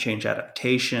and climate change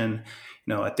adaptation,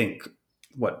 I think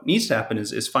what needs to happen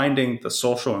is finding the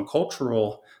social and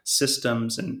cultural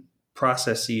systems and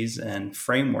processes and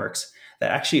frameworks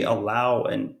that actually allow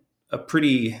a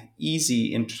pretty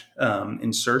easy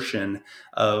insertion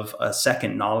of a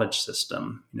second knowledge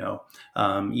system.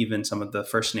 Even some of the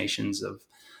First Nations of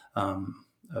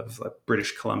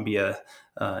British Columbia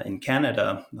in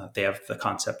Canada, they have the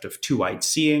concept of two-eyed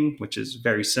seeing, which is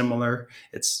very similar.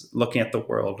 It's looking at the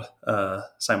world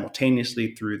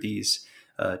simultaneously through these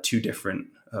two different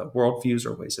worldviews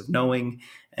or ways of knowing,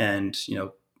 and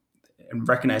and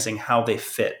recognizing how they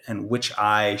fit and which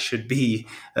eye should be,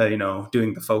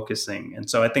 doing the focusing. And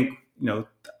so I think,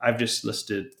 I've just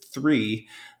listed three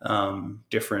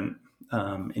different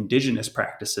indigenous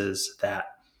practices that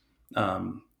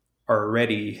are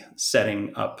already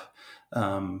setting up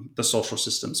the social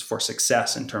systems for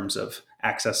success in terms of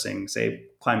accessing, say,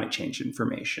 climate change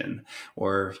information,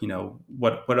 or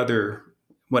what other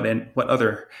what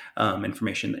other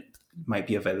information that might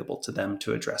be available to them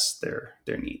to address their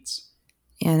needs.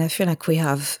 And I feel like we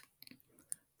have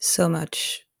so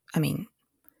much,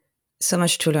 so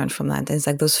much to learn from that. It's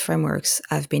like those frameworks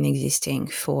have been existing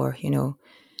for,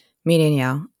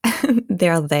 millennia.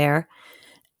 They're there.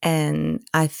 And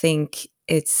I think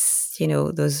it's,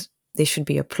 they should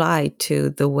be applied to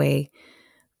the way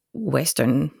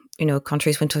Western,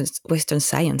 countries, Western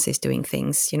science is doing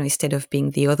things, instead of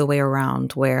being the other way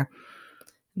around, where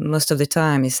most of the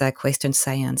time it's like Western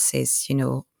science is,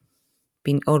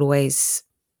 being always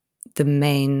the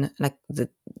main, like the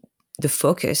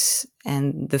focus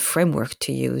and the framework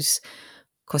to use,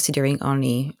 considering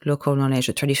only local knowledge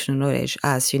or traditional knowledge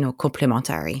as,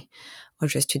 complementary, or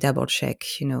just to double check,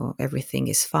 everything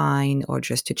is fine, or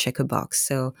just to check a box.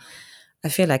 So I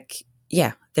feel like,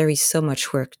 yeah, there is so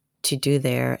much work to do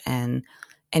there, and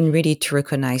really to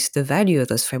recognize the value of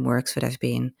those frameworks that have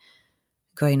been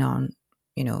going on,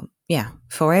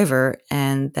 forever,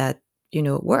 and that,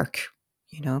 work,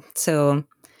 So,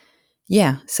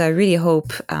 yeah, so I really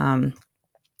hope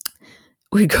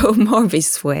we go more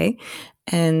this way.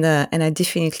 And I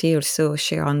definitely also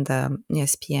share on the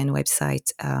ESPN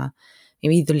website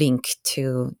maybe the link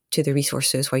to the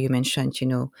resources where you mentioned,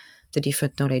 the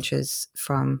different knowledges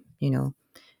from,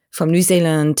 from New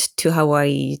Zealand to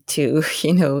Hawaii to,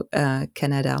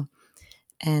 Canada.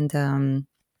 And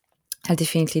I'll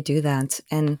definitely do that.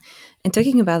 And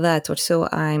talking about that, also,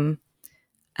 I'm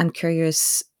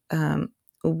curious,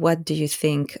 what do you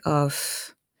think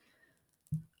of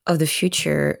the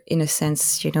future, in a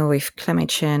sense, with climate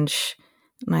change,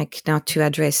 like now to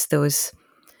address those,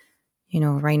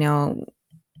 right now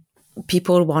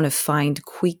people want to find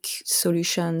quick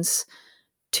solutions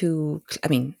to,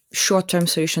 short-term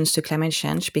solutions to climate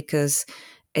change, because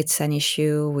it's an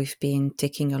issue we've been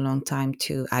taking a long time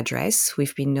to address.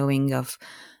 We've been knowing of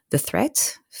the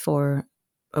threat for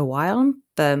a while,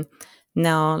 but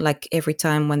now, like every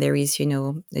time when there is,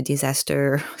 a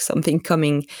disaster, something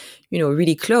coming,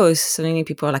 really close, suddenly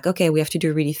people are like, okay, we have to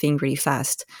do really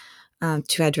fast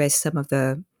to address some of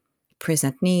the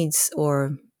present needs,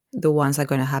 or the ones that are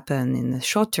going to happen in the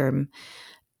short term.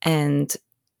 And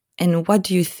what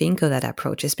do you think of that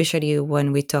approach, especially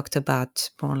when we talked about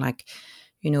more like,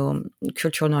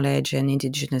 cultural knowledge and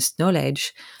indigenous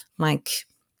knowledge? Like,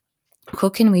 how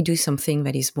can we do something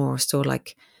that is more so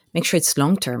like make sure it's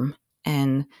long term,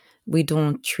 and we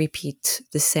don't repeat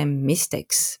the same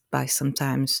mistakes by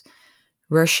sometimes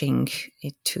rushing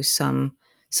into some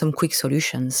quick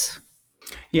solutions?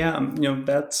 Yeah,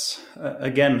 that's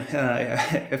again.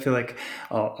 I feel like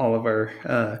all of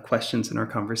our questions in our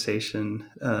conversation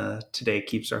today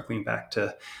keep circling back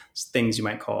to things you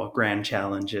might call grand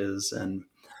challenges and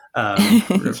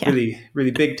Yeah.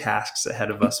 really big tasks ahead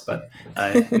of us. But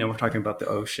we're talking about the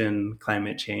ocean,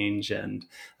 climate change, and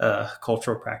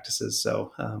cultural practices.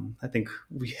 So I think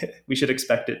we should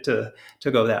expect it to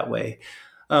go that way.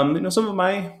 Some of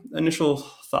my initial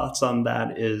thoughts on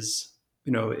that is,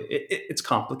 it's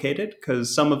complicated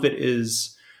because some of it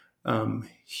is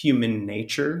human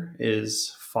nature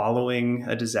is following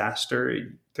a disaster.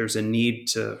 There's a need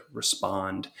to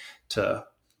respond to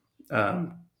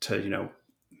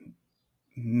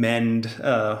mend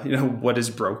what is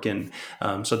broken,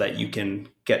 so that you can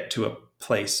get to a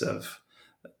place of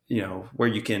where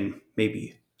you can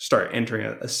maybe start entering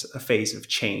a phase of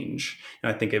change.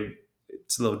 I think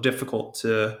it's a little difficult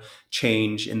to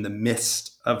change in the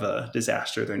midst of a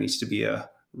disaster. There needs to be a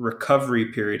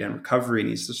recovery period, and recovery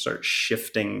needs to start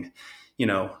shifting,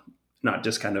 not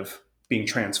just kind of being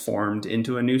transformed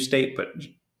into a new state, but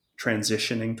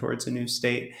transitioning towards a new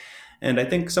state. And I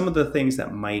think some of the things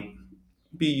that might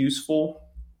be useful,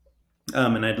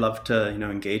 and I'd love to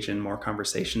engage in more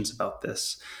conversations about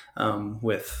this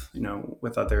with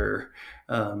other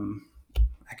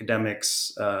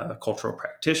academics, cultural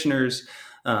practitioners,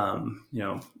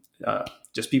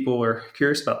 just people who are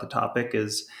curious about the topic,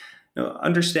 is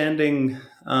understanding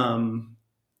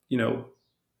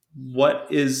what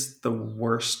is the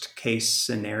worst case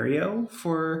scenario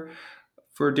for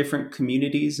different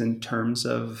communities in terms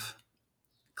of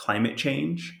climate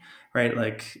change, right?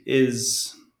 Like,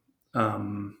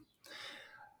 are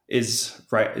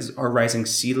rising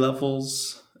sea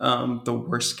levels the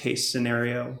worst case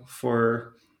scenario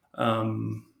for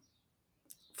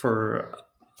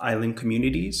island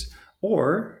communities,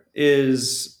 or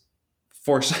is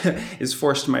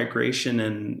forced migration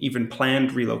and even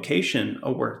planned relocation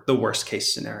the worst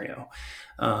case scenario?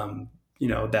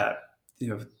 That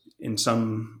in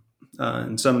some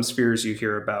spheres you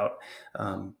hear about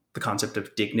the concept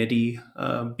of dignity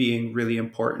being really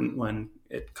important when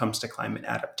it comes to climate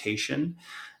adaptation.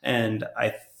 And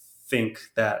I think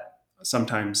that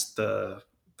sometimes the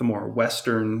more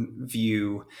Western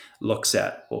view looks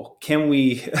at, well, can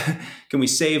we can we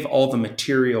save all the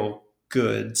material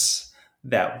goods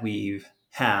that we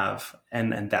have,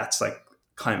 and that's like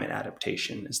climate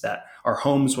adaptation, is that our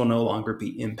homes will no longer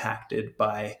be impacted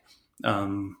by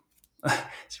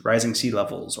rising sea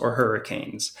levels or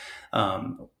hurricanes,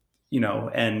 and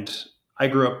I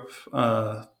grew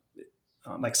up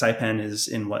like Saipan is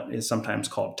in what is sometimes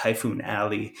called Typhoon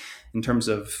Alley. In terms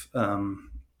of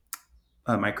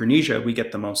Micronesia, we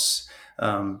get the most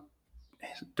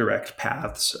direct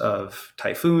paths of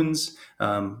typhoons.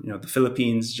 The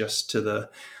Philippines, just to the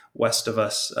west of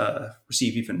us,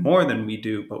 receive even more than we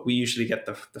do, but we usually get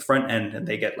the front end, and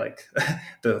they get like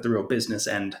the real business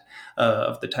end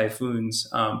of the typhoons.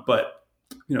 But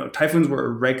typhoons were a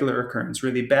regular occurrence.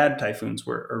 Really bad typhoons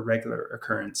were a regular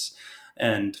occurrence,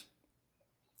 and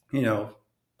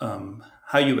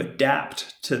how you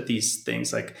adapt to these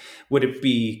things. Like, would it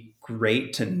be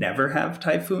great to never have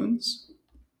typhoons?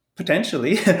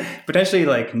 Potentially, potentially,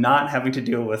 like not having to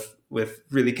deal with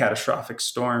really catastrophic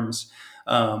storms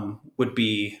would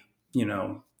be,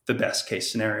 the best case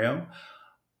scenario.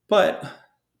 But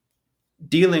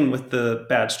dealing with the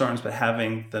bad storms, but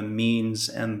having the means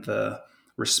and the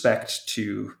respect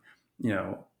to,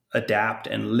 adapt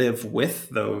and live with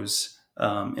those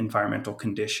environmental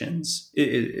conditions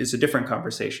is a different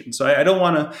conversation. So I don't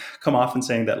want to come off and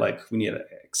saying that like we need to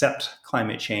accept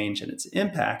climate change and its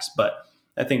impacts, but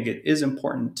I think it is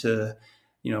important to,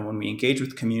 when we engage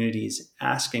with communities,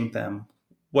 asking them,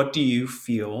 what do you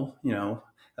feel,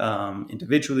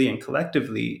 individually and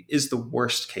collectively is the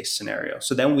worst case scenario?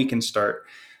 So then we can start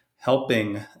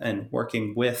helping and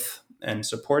working with and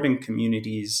supporting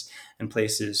communities and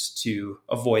places to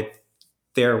avoid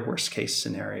their worst case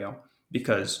scenario.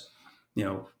 Because,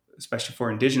 especially for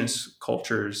indigenous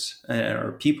cultures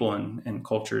or people and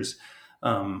cultures,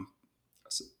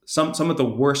 some of the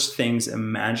worst things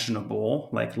imaginable,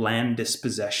 like land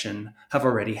dispossession, have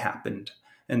already happened.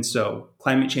 And so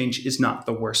climate change is not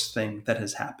the worst thing that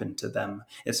has happened to them.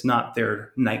 It's not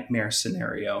their nightmare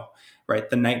scenario, right?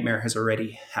 The nightmare has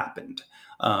already happened.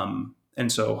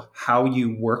 And so how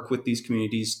you work with these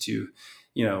communities to,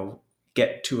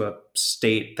 get to a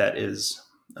state that is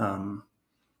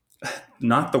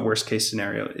not the worst case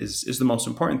scenario is the most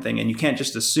important thing. And you can't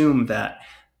just assume that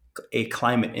a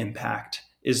climate impact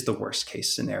is the worst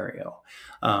case scenario.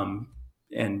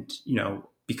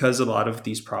 Because a lot of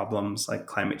these problems like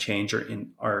climate change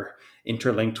are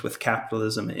interlinked with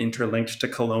capitalism, interlinked to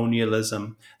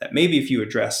colonialism, that maybe if you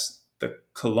address the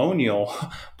colonial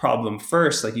problem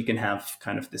first, like you can have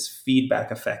kind of this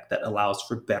feedback effect that allows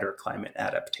for better climate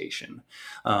adaptation.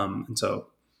 So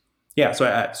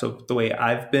the way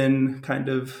I've been kind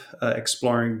of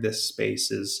exploring this space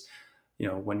is,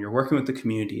 when you're working with the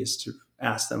community, is to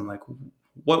ask them like,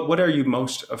 what are you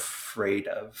most afraid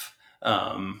of?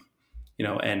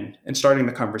 And starting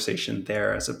the conversation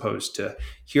there, as opposed to,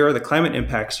 here are the climate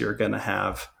impacts you're going to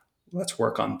have. Let's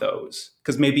work on those,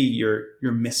 because maybe you're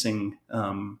missing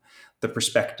the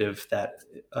perspective that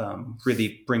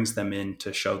really brings them in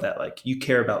to show that like you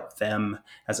care about them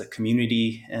as a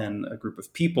community and a group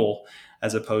of people,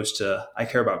 as opposed to, I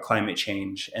care about climate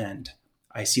change and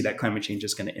I see that climate change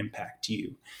is going to impact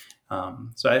you.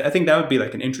 So I think that would be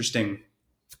like an interesting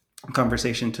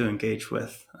conversation to engage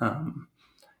with,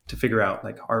 to figure out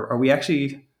like, are we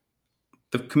actually,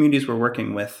 the communities we're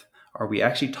working with, are we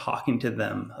actually talking to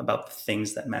them about the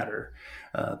things that matter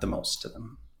the most to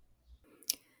them?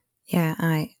 Yeah,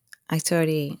 I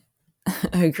totally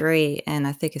agree. And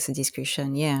I think it's a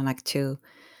discussion,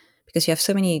 because you have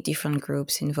so many different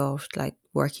groups involved, like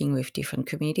working with different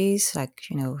communities, like,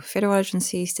 federal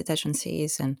agencies, state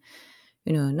agencies, and,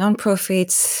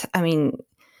 nonprofits. I mean,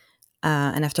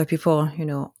 and after people,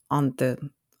 on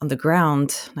the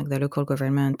ground, like the local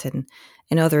government and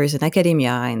others in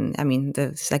academia. And I mean,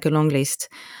 there's like a long list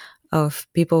of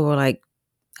people who like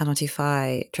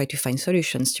try to find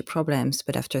solutions to problems,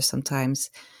 but after sometimes,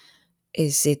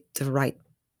 is it the right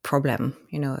problem?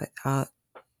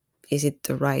 Is it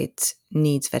the right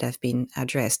needs that have been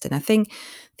addressed? And I think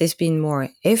there's been more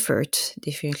effort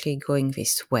definitely going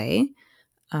this way.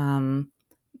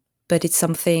 But it's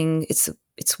something,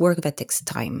 it's work that takes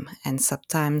time. And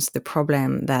sometimes the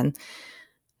problem then,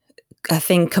 I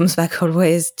think, comes back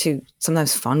always to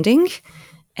sometimes funding.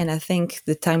 And I think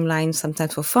the timeline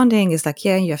sometimes for funding is like,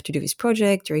 you have to do this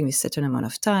project during this certain amount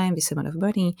of time, this amount of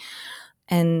money.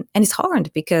 And it's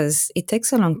hard because it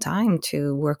takes a long time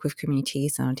to work with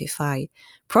communities and identify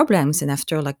problems. And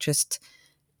after like just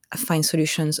find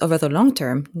solutions over the long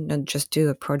term, not just do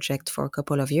a project for a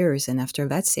couple of years and after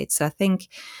that's it. So I think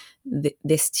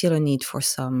there's still a need for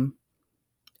some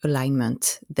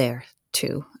alignment there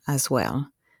too as well,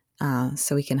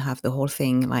 so we can have the whole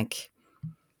thing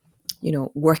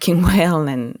working well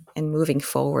and moving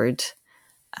forward.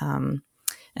 And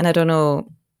I don't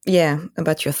know,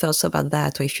 about your thoughts about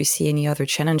that, or if you see any other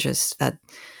challenges that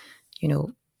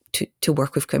to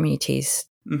work with communities.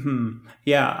 Mm-hmm.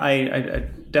 Yeah, I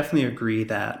definitely agree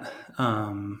that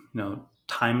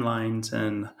timelines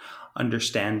and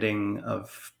understanding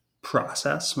of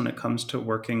process when it comes to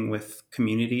working with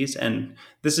communities, and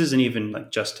this isn't even like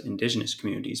just Indigenous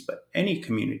communities, but any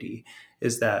community,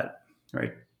 is that,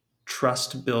 right,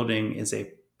 trust building is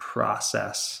a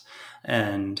process,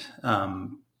 and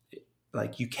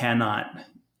like you cannot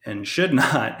and should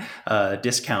not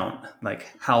discount like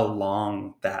how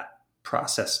long that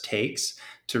process takes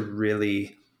to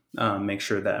really make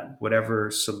sure that whatever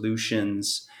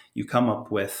solutions you come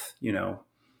up with,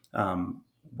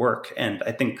 work. And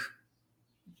I think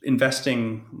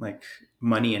investing like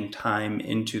money and time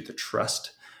into the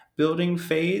trust building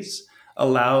phase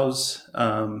allows,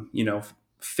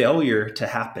 failure to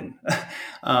happen.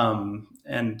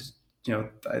 And,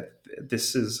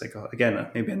 this is like, again,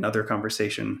 maybe another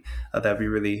conversation that'd be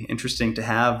really interesting to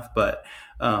have. But,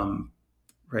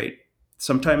 right,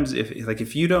 sometimes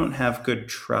if you don't have good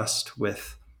trust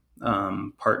with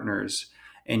partners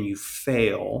and you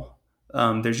fail,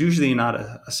 there's usually not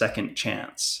a second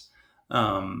chance.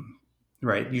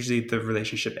 Right, usually the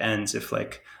relationship ends if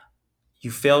like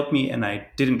you failed me and I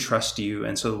didn't trust you,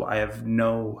 and so I have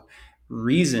no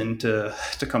reason to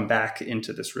come back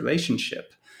into this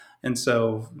relationship. And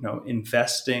so,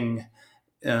 investing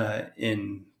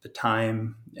in the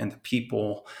time and the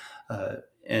people,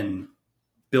 and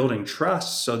building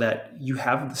trust so that you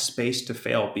have the space to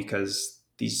fail, because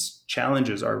these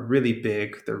challenges are really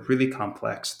big, they're really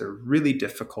complex, they're really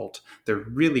difficult, they're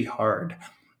really hard.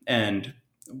 And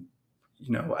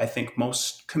I think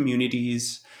most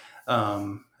communities,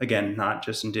 again, not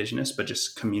just Indigenous, but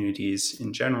just communities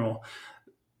in general,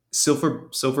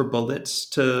 silver bullets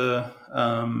to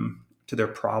their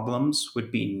problems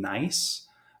would be nice,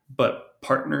 but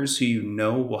partners who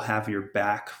will have your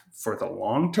back for the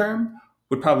long term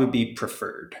would probably be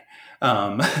preferred,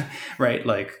 right?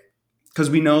 Like, because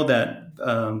we know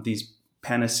that these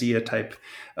panacea type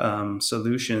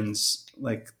solutions,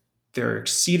 like, they're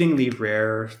exceedingly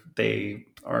rare. They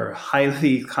are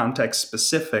highly context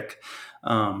specific.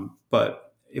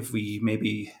 But if we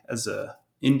maybe as a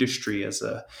industry, as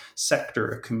a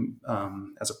sector,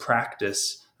 as a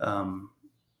practice,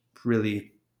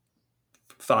 really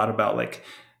thought about like,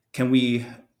 can we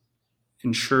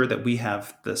ensure that we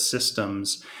have the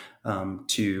systems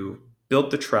to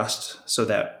build the trust so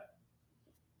that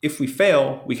if we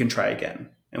fail, we can try again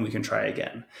and we can try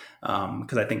again.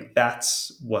 Because I think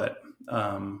that's what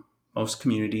most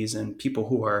communities and people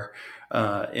who are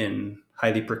in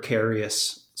highly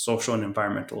precarious social and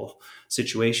environmental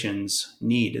situations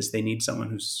need, is they need someone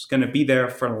who's going to be there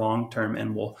for a long term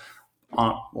and will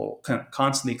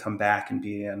constantly come back and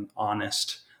be an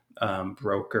honest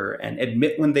broker and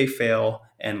admit when they fail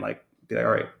and like be like,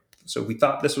 all right, so we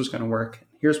thought this was going to work.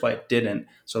 Here's why it didn't.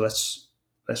 So let's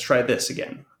try this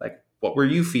again. Like, what were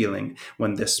you feeling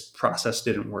when this process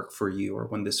didn't work for you, or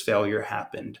when this failure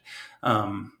happened?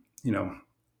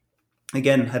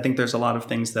 Again, I think there's a lot of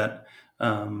things that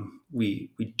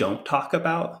we don't talk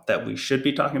about that we should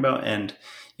be talking about, and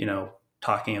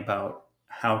talking about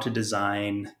how to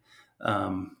design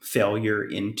failure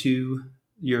into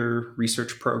your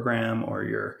research program or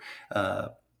your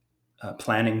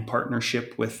planning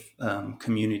partnership with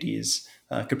communities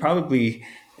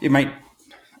it might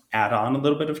add on a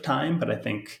little bit of time, but I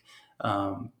think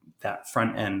that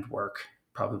front end work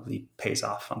probably pays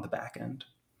off on the back end.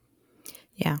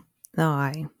 Yeah, no,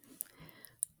 I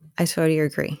totally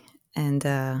agree. And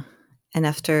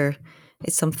after,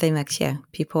 it's something like,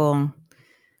 people,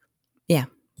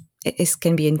 it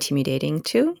can be intimidating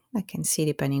too. I can see,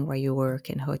 depending where you work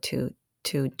and how to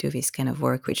do this kind of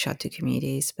work, reach out to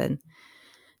communities,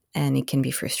 and it can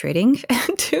be frustrating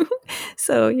too.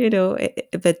 So,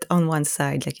 but on one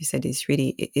side, like you said, it's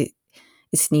really,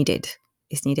 it's needed.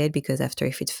 It's needed because after,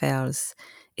 if it fails,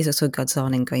 it also goes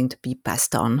on and going to be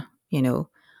passed on,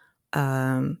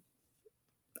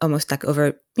 almost like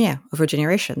over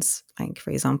generations, like,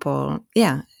 for example,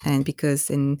 and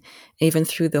because even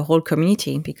through the whole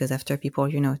community, because after people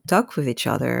talk with each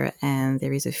other and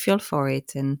there is a feel for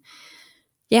it, and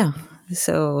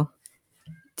so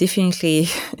definitely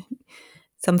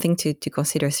something to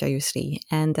consider seriously.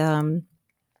 And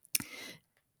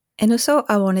And also,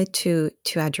 I wanted to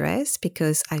address,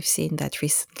 because I've seen that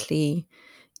recently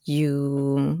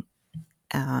you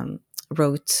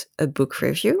wrote a book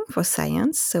review for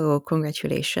Science. So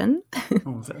congratulations.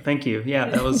 Oh, thank you. Yeah,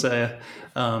 that was I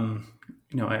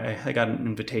got an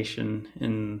invitation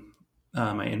in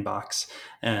my inbox,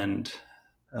 and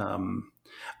I'm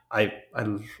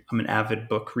an avid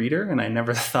book reader, and I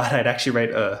never thought I'd actually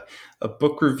write a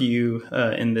book review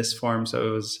in this form. So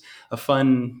it was a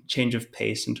fun change of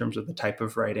pace in terms of the type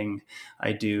of writing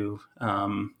I do.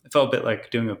 It felt a bit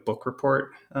like doing a book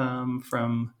report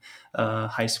from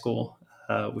high school,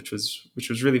 which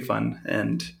was really fun,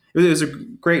 and it was a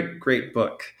great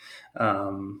book.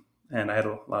 And I had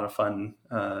a lot of fun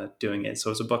doing it. So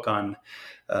it was a book on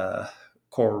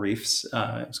coral reefs.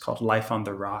 It was called Life on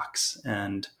the Rocks,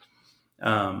 and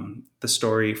the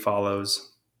story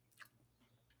follows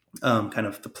kind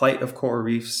of the plight of coral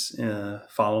reefs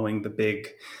following the big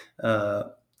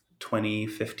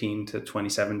 2015 to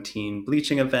 2017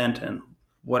 bleaching event, and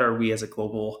what are we as a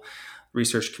global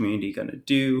research community going to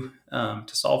do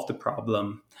to solve the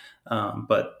problem.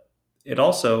 But it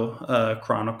also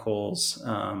chronicles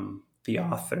the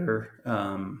author,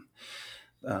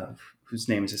 whose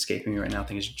name is escaping me right now. I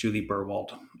think it's Julie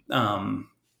Burwald.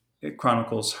 It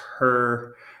chronicles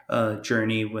her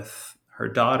journey with her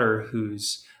daughter,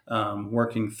 who's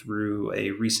working through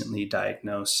a recently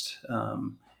diagnosed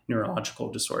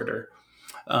neurological disorder,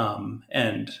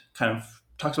 and kind of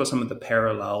talks about some of the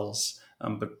parallels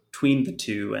between the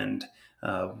two. And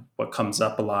what comes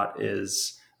up a lot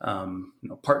is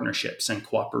partnerships and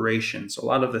cooperation. So a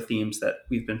lot of the themes that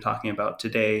we've been talking about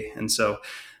today. And so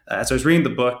as I was reading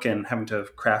the book and having to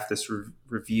craft this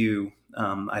review,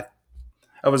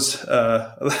 I was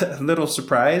a little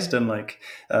surprised, and if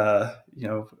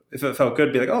it felt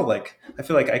good, be like, oh, like I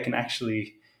feel like I can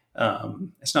actually.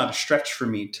 It's not a stretch for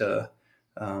me to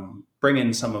bring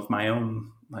in some of my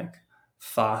own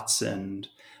thoughts and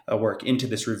work into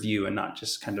this review, and not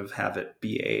just kind of have it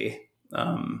be a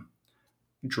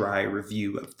dry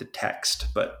review of the text,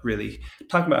 but really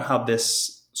talking about how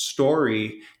this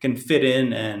story can fit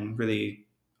in and really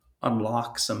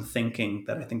unlock some thinking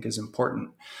that I think is important.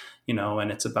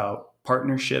 And it's about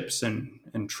partnerships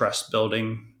and trust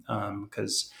building,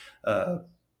 because the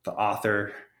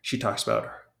author, she talks about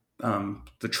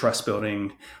the trust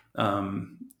building,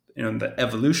 the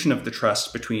evolution of the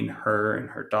trust between her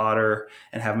and her daughter,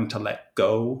 and having to let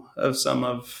go of some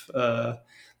of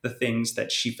the things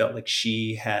that she felt like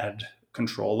she had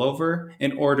control over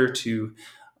in order to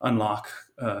unlock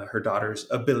her daughter's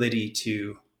ability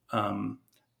to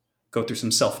go through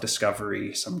some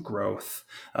self-discovery, some growth,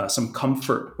 some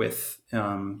comfort with,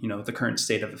 the current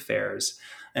state of affairs.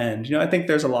 And, I think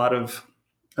there's a lot of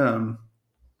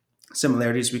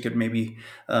similarities we could maybe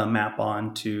map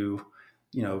on to,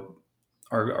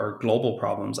 our global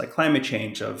problems like climate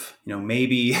change of,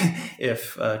 maybe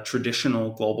if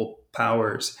traditional global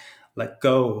powers let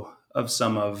go of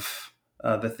some of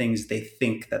the things they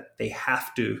think that they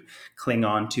have to cling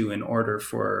on to in order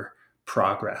for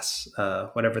progress,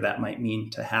 whatever that might mean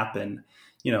to happen,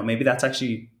 maybe that's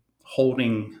actually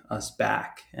holding us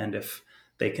back. And if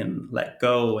they can let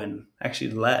go and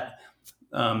actually let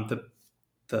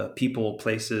the people,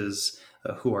 places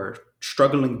who are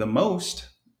struggling the most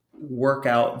work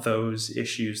out those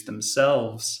issues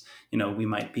themselves, we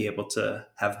might be able to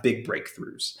have big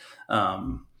breakthroughs,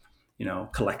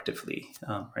 collectively,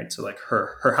 right? So like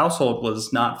her household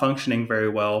was not functioning very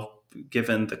well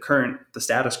given the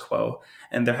status quo,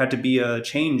 and there had to be a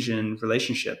change in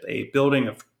relationship, a building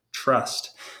of trust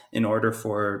in order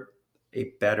for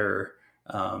a better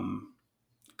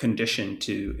condition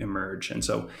to emerge. And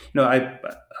so,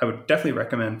 I would definitely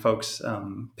recommend folks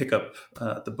pick up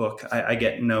the book. I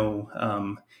get no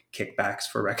kickbacks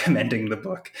for recommending the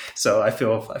book, so I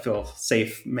feel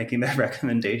safe making that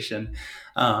recommendation.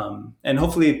 And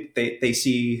hopefully they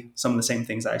see some of the same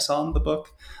things I saw in the book,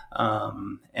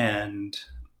 and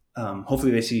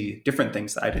hopefully they see different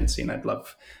things that I didn't see. And I'd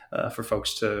love for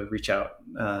folks to reach out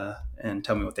and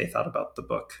tell me what they thought about the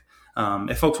book.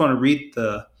 If folks want to read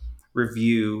the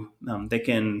review, they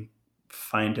can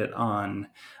find it on,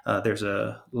 there's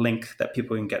a link that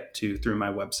people can get to through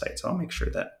my website. So I'll make sure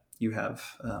that you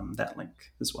have that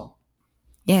link as well.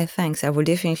 Yeah, thanks. I will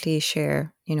definitely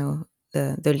share,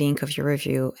 the link of your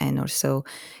review and also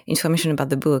information about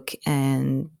the book.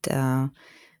 And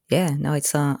now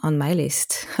it's on my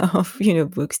list of,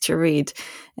 books to read.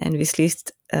 And this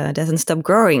list doesn't stop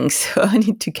growing, so I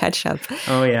need to catch up.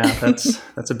 Oh yeah,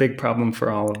 that's a big problem for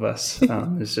all of us.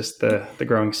 It's just the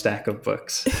growing stack of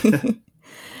books.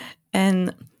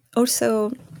 And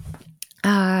also,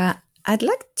 I'd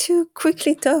like to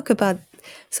quickly talk about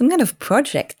some kind of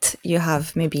project you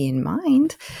have maybe in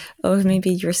mind, or maybe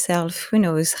yourself, who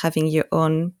knows, having your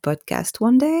own podcast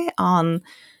one day on,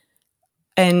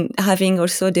 and having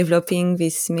also developing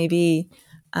this maybe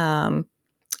kind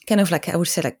of like, I would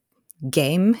say, like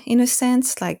game in a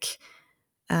sense, like,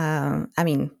 I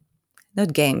mean,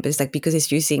 not game, but it's like because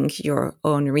it's using your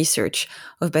own research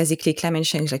of basically climate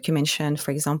change, like you mentioned,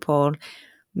 for example,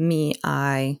 me,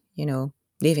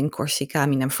 live in Corsica. I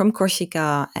mean, I'm from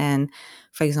Corsica. And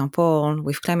for example,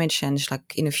 with climate change,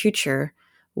 like in the future,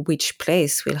 which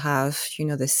place will have,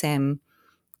 the same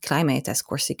climate as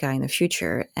Corsica in the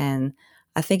future? And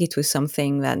I think it was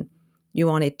something that you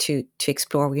wanted to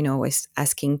explore, was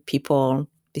asking people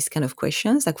these kind of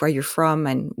questions, like where you're from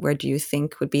and where do you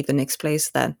think would be the next place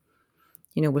that,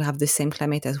 will have the same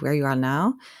climate as where you are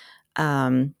now.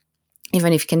 Um,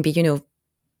 Even if it can be,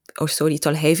 also a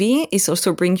little heavy, it's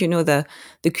also bring the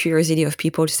curiosity of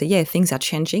people to say, yeah, things are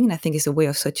changing, and I think it's a way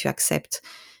also to accept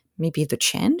maybe the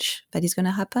change that is going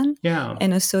to happen, Yeah.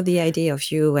 and also the idea of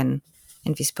you and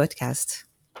this podcast.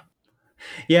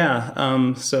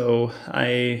 Yeah. So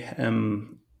I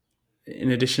am,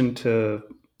 in addition to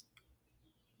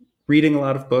reading a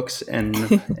lot of books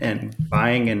and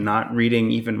buying and not reading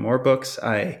even more books,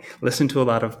 I listen to a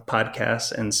lot of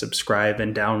podcasts and subscribe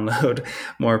and download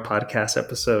more podcast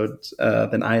episodes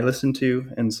than I listen to.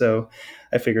 And so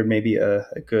I figured maybe a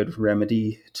good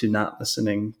remedy to not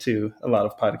listening to a lot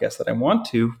of podcasts that I want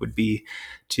to would be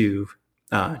to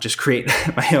just create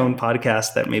my own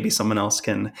podcast that maybe someone else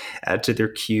can add to their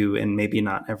queue and maybe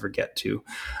not ever get to.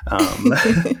 Um,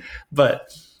 but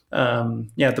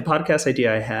yeah, the podcast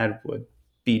idea I had would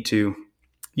be to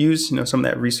use, some of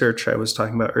that research I was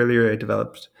talking about earlier. I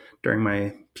developed during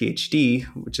my PhD,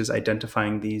 which is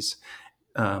identifying these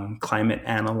climate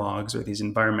analogs or these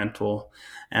environmental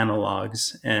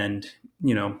analogs, and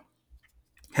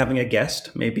having a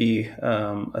guest, maybe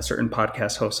a certain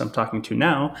podcast host I'm talking to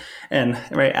now, and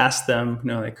right, ask them,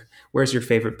 like, where's your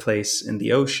favorite place in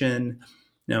the ocean,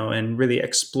 and really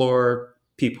explore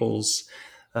people's,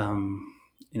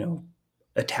 you know,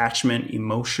 attachment,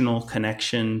 emotional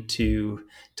connection to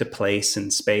place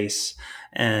and space,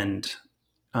 and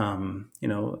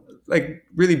like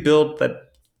really build that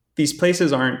these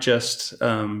places aren't just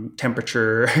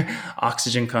temperature,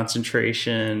 oxygen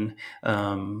concentration,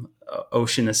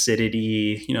 ocean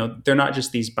acidity. They're not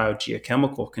just these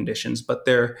biogeochemical conditions, but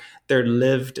they're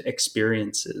lived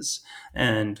experiences.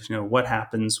 And what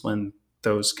happens when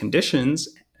those conditions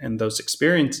and those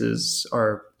experiences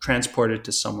are transported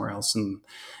to somewhere else in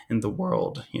the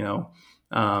world.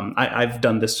 I've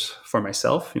done this for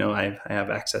myself. I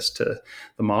have access to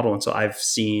the model, and so I've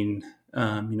seen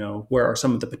where are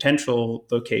some of the potential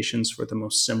locations for the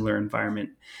most similar environment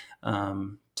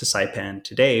to Saipan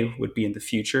today would be in the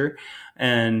future,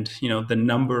 and the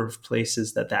number of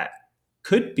places that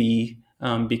could be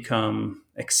become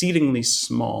exceedingly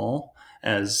small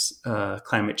as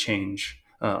climate change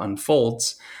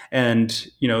unfolds, and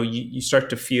you start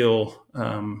to feel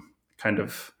kind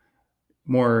of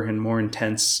more and more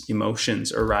intense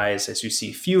emotions arise as you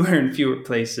see fewer and fewer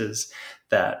places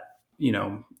that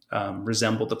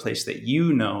resemble the place that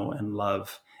and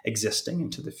love existing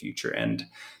into the future. And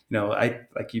I,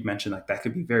 like you mentioned, like that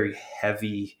could be very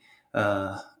heavy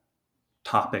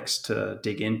topics to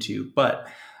dig into, but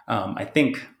I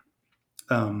think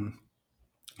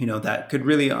that could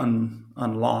really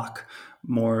unlock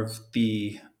more of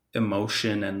the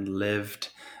emotion and lived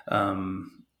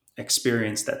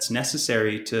experience that's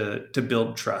necessary to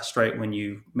build trust, right? When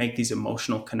you make these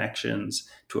emotional connections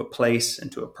to a place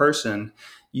and to a person,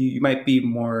 you might be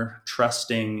more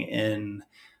trusting in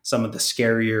some of the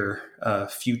scarier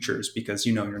futures because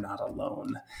you're not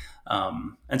alone.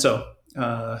 And so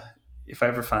if I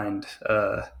ever find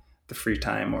the free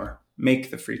time or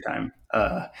make the free time,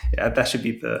 yeah, that should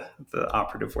be the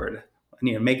operative word. I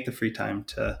need to make the free time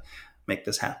to make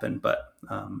this happen. But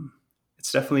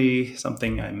it's definitely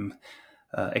something I'm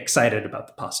excited about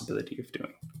the possibility of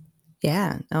doing.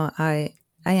 Yeah, no, I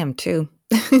am too.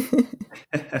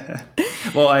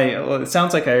 Well, it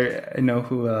sounds like I know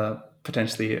who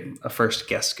potentially a first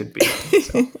guest could be.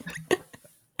 So.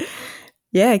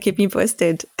 Yeah, keep me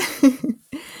posted.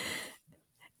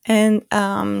 And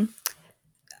I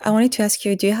wanted to ask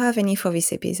you, do you have any for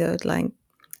this episode, like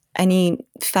any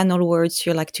final words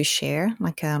you like to share,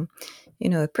 like a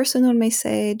personal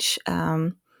message,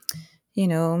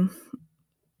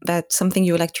 that's something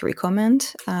you would like to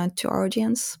recommend to our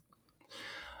audience?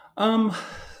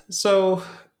 So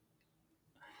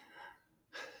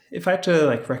if I had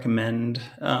to recommend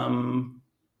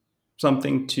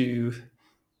something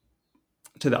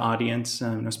to the audience,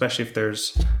 especially if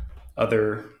there's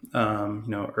other,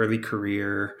 early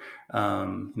career,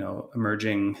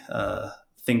 emerging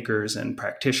thinkers and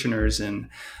practitioners in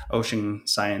ocean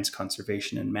science,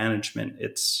 conservation, and management.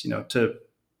 It's,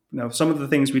 some of the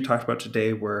things we talked about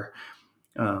today were,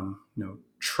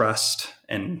 trust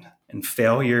and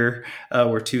failure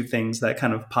were two things that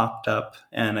kind of popped up.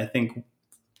 And I think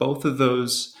both of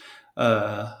those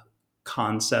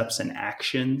concepts and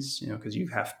actions, because you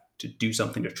have to do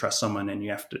something to trust someone and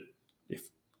you have to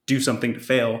do something to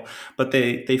fail, but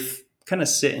they kind of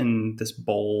sit in this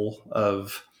bowl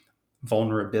of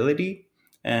vulnerability.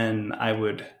 And I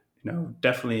would,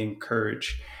 definitely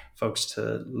encourage folks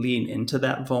to lean into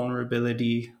that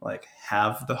vulnerability, like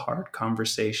have the hard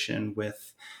conversation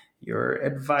with your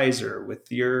advisor,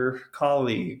 with your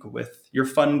colleague, with your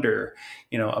funder,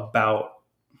 about,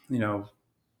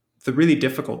 the really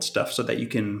difficult stuff, so that you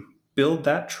can build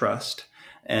that trust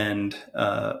and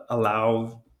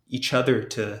allow each other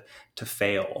to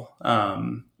fail.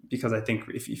 Because I think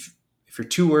if you're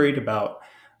too worried about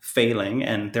failing,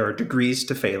 and there are degrees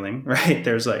to failing, right?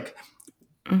 There's like,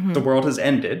 the world has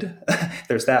ended.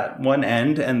 There's that one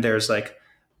end, and there's like,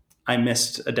 I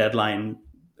missed a deadline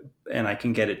and I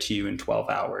can get it to you in 12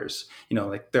 hours.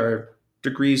 Like there are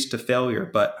degrees to failure,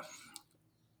 but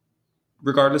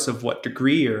regardless of what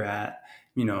degree you're at,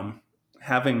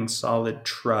 having solid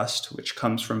trust, which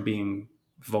comes from being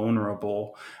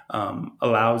vulnerable,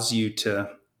 allows you to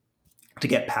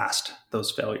get past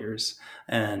those failures.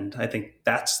 And I think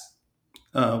that's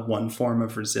one form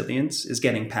of resilience, is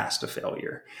getting past a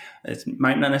failure. It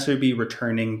might not necessarily be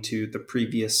returning to the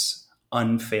previous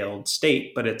unfailed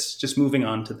state, but it's just moving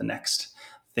on to the next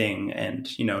thing and,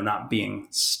 not being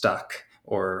stuck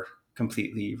or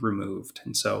completely removed.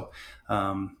 And so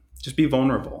just be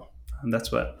vulnerable. And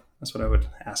that's what I would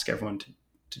ask everyone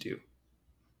to do.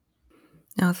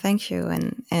 Oh, thank you.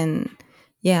 And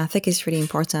yeah, I think it's really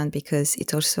important, because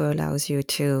it also allows you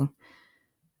to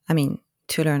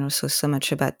learn also so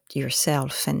much about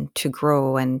yourself and to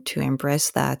grow and to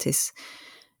embrace that. It's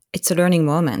a learning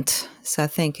moment. So I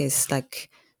think it's like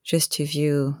just to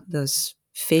view those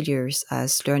failures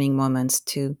as learning moments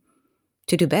to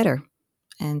do better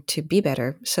and to be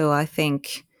better. So I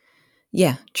think,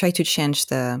 try to change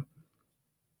the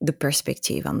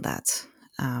perspective on that.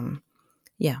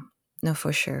 No,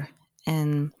 for sure.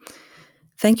 And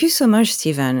thank you so much,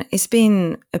 Stephen. It's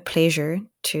been a pleasure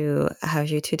to have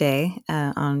you today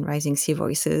on Rising Sea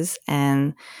Voices.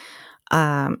 And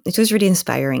it was really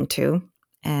inspiring too.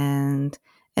 And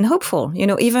hopeful,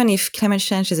 even if climate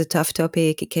change is a tough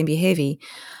topic, it can be heavy.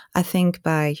 I think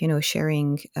by,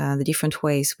 sharing the different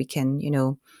ways we can,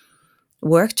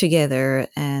 work together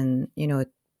and,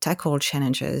 tackle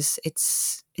challenges,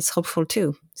 it's hopeful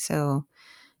too. So,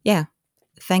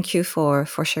 thank you for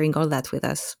sharing all that with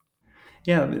us.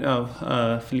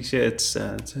 Yeah, Felicia,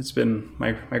 it's been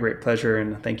my great pleasure,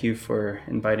 and thank you for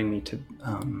inviting me to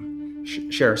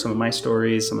share some of my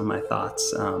stories, some of my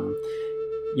thoughts.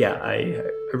 I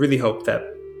really hope that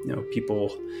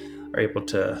people are able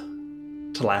to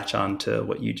latch on to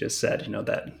what you just said.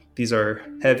 That these are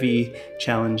heavy,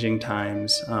 challenging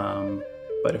times,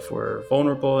 but if we're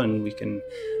vulnerable and we can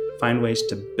find ways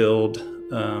to build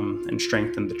and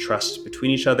strengthen the trust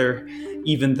between each other,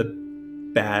 even the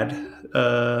bad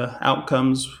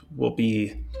outcomes will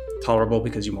be tolerable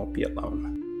because you won't be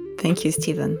alone. Thank you,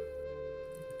 Stephen.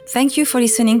 Thank you for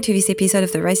listening to this episode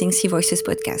of the Rising Sea Voices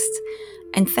podcast.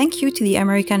 And thank you to the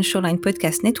American Shoreline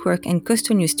Podcast Network and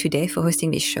Coastal News Today for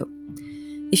hosting this show.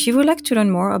 If you would like to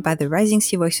learn more about the Rising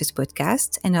Sea Voices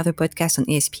podcast and other podcasts on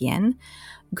ESPN,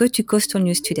 go to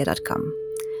coastalnewstoday.com.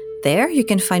 There, you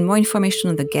can find more information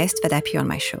on the guests that appear on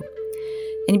my show.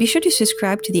 And be sure to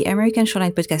subscribe to the American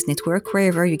Shoreline Podcast Network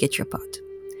wherever you get your pod.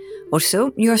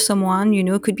 Also, you are someone you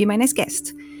know could be my next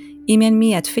guest. Email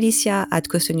me at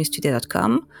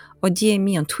felicia@coastalnewstoday.com or DM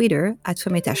me on Twitter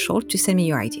 @FometaSchultz to send me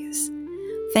your ideas.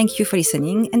 Thank you for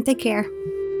listening and take care.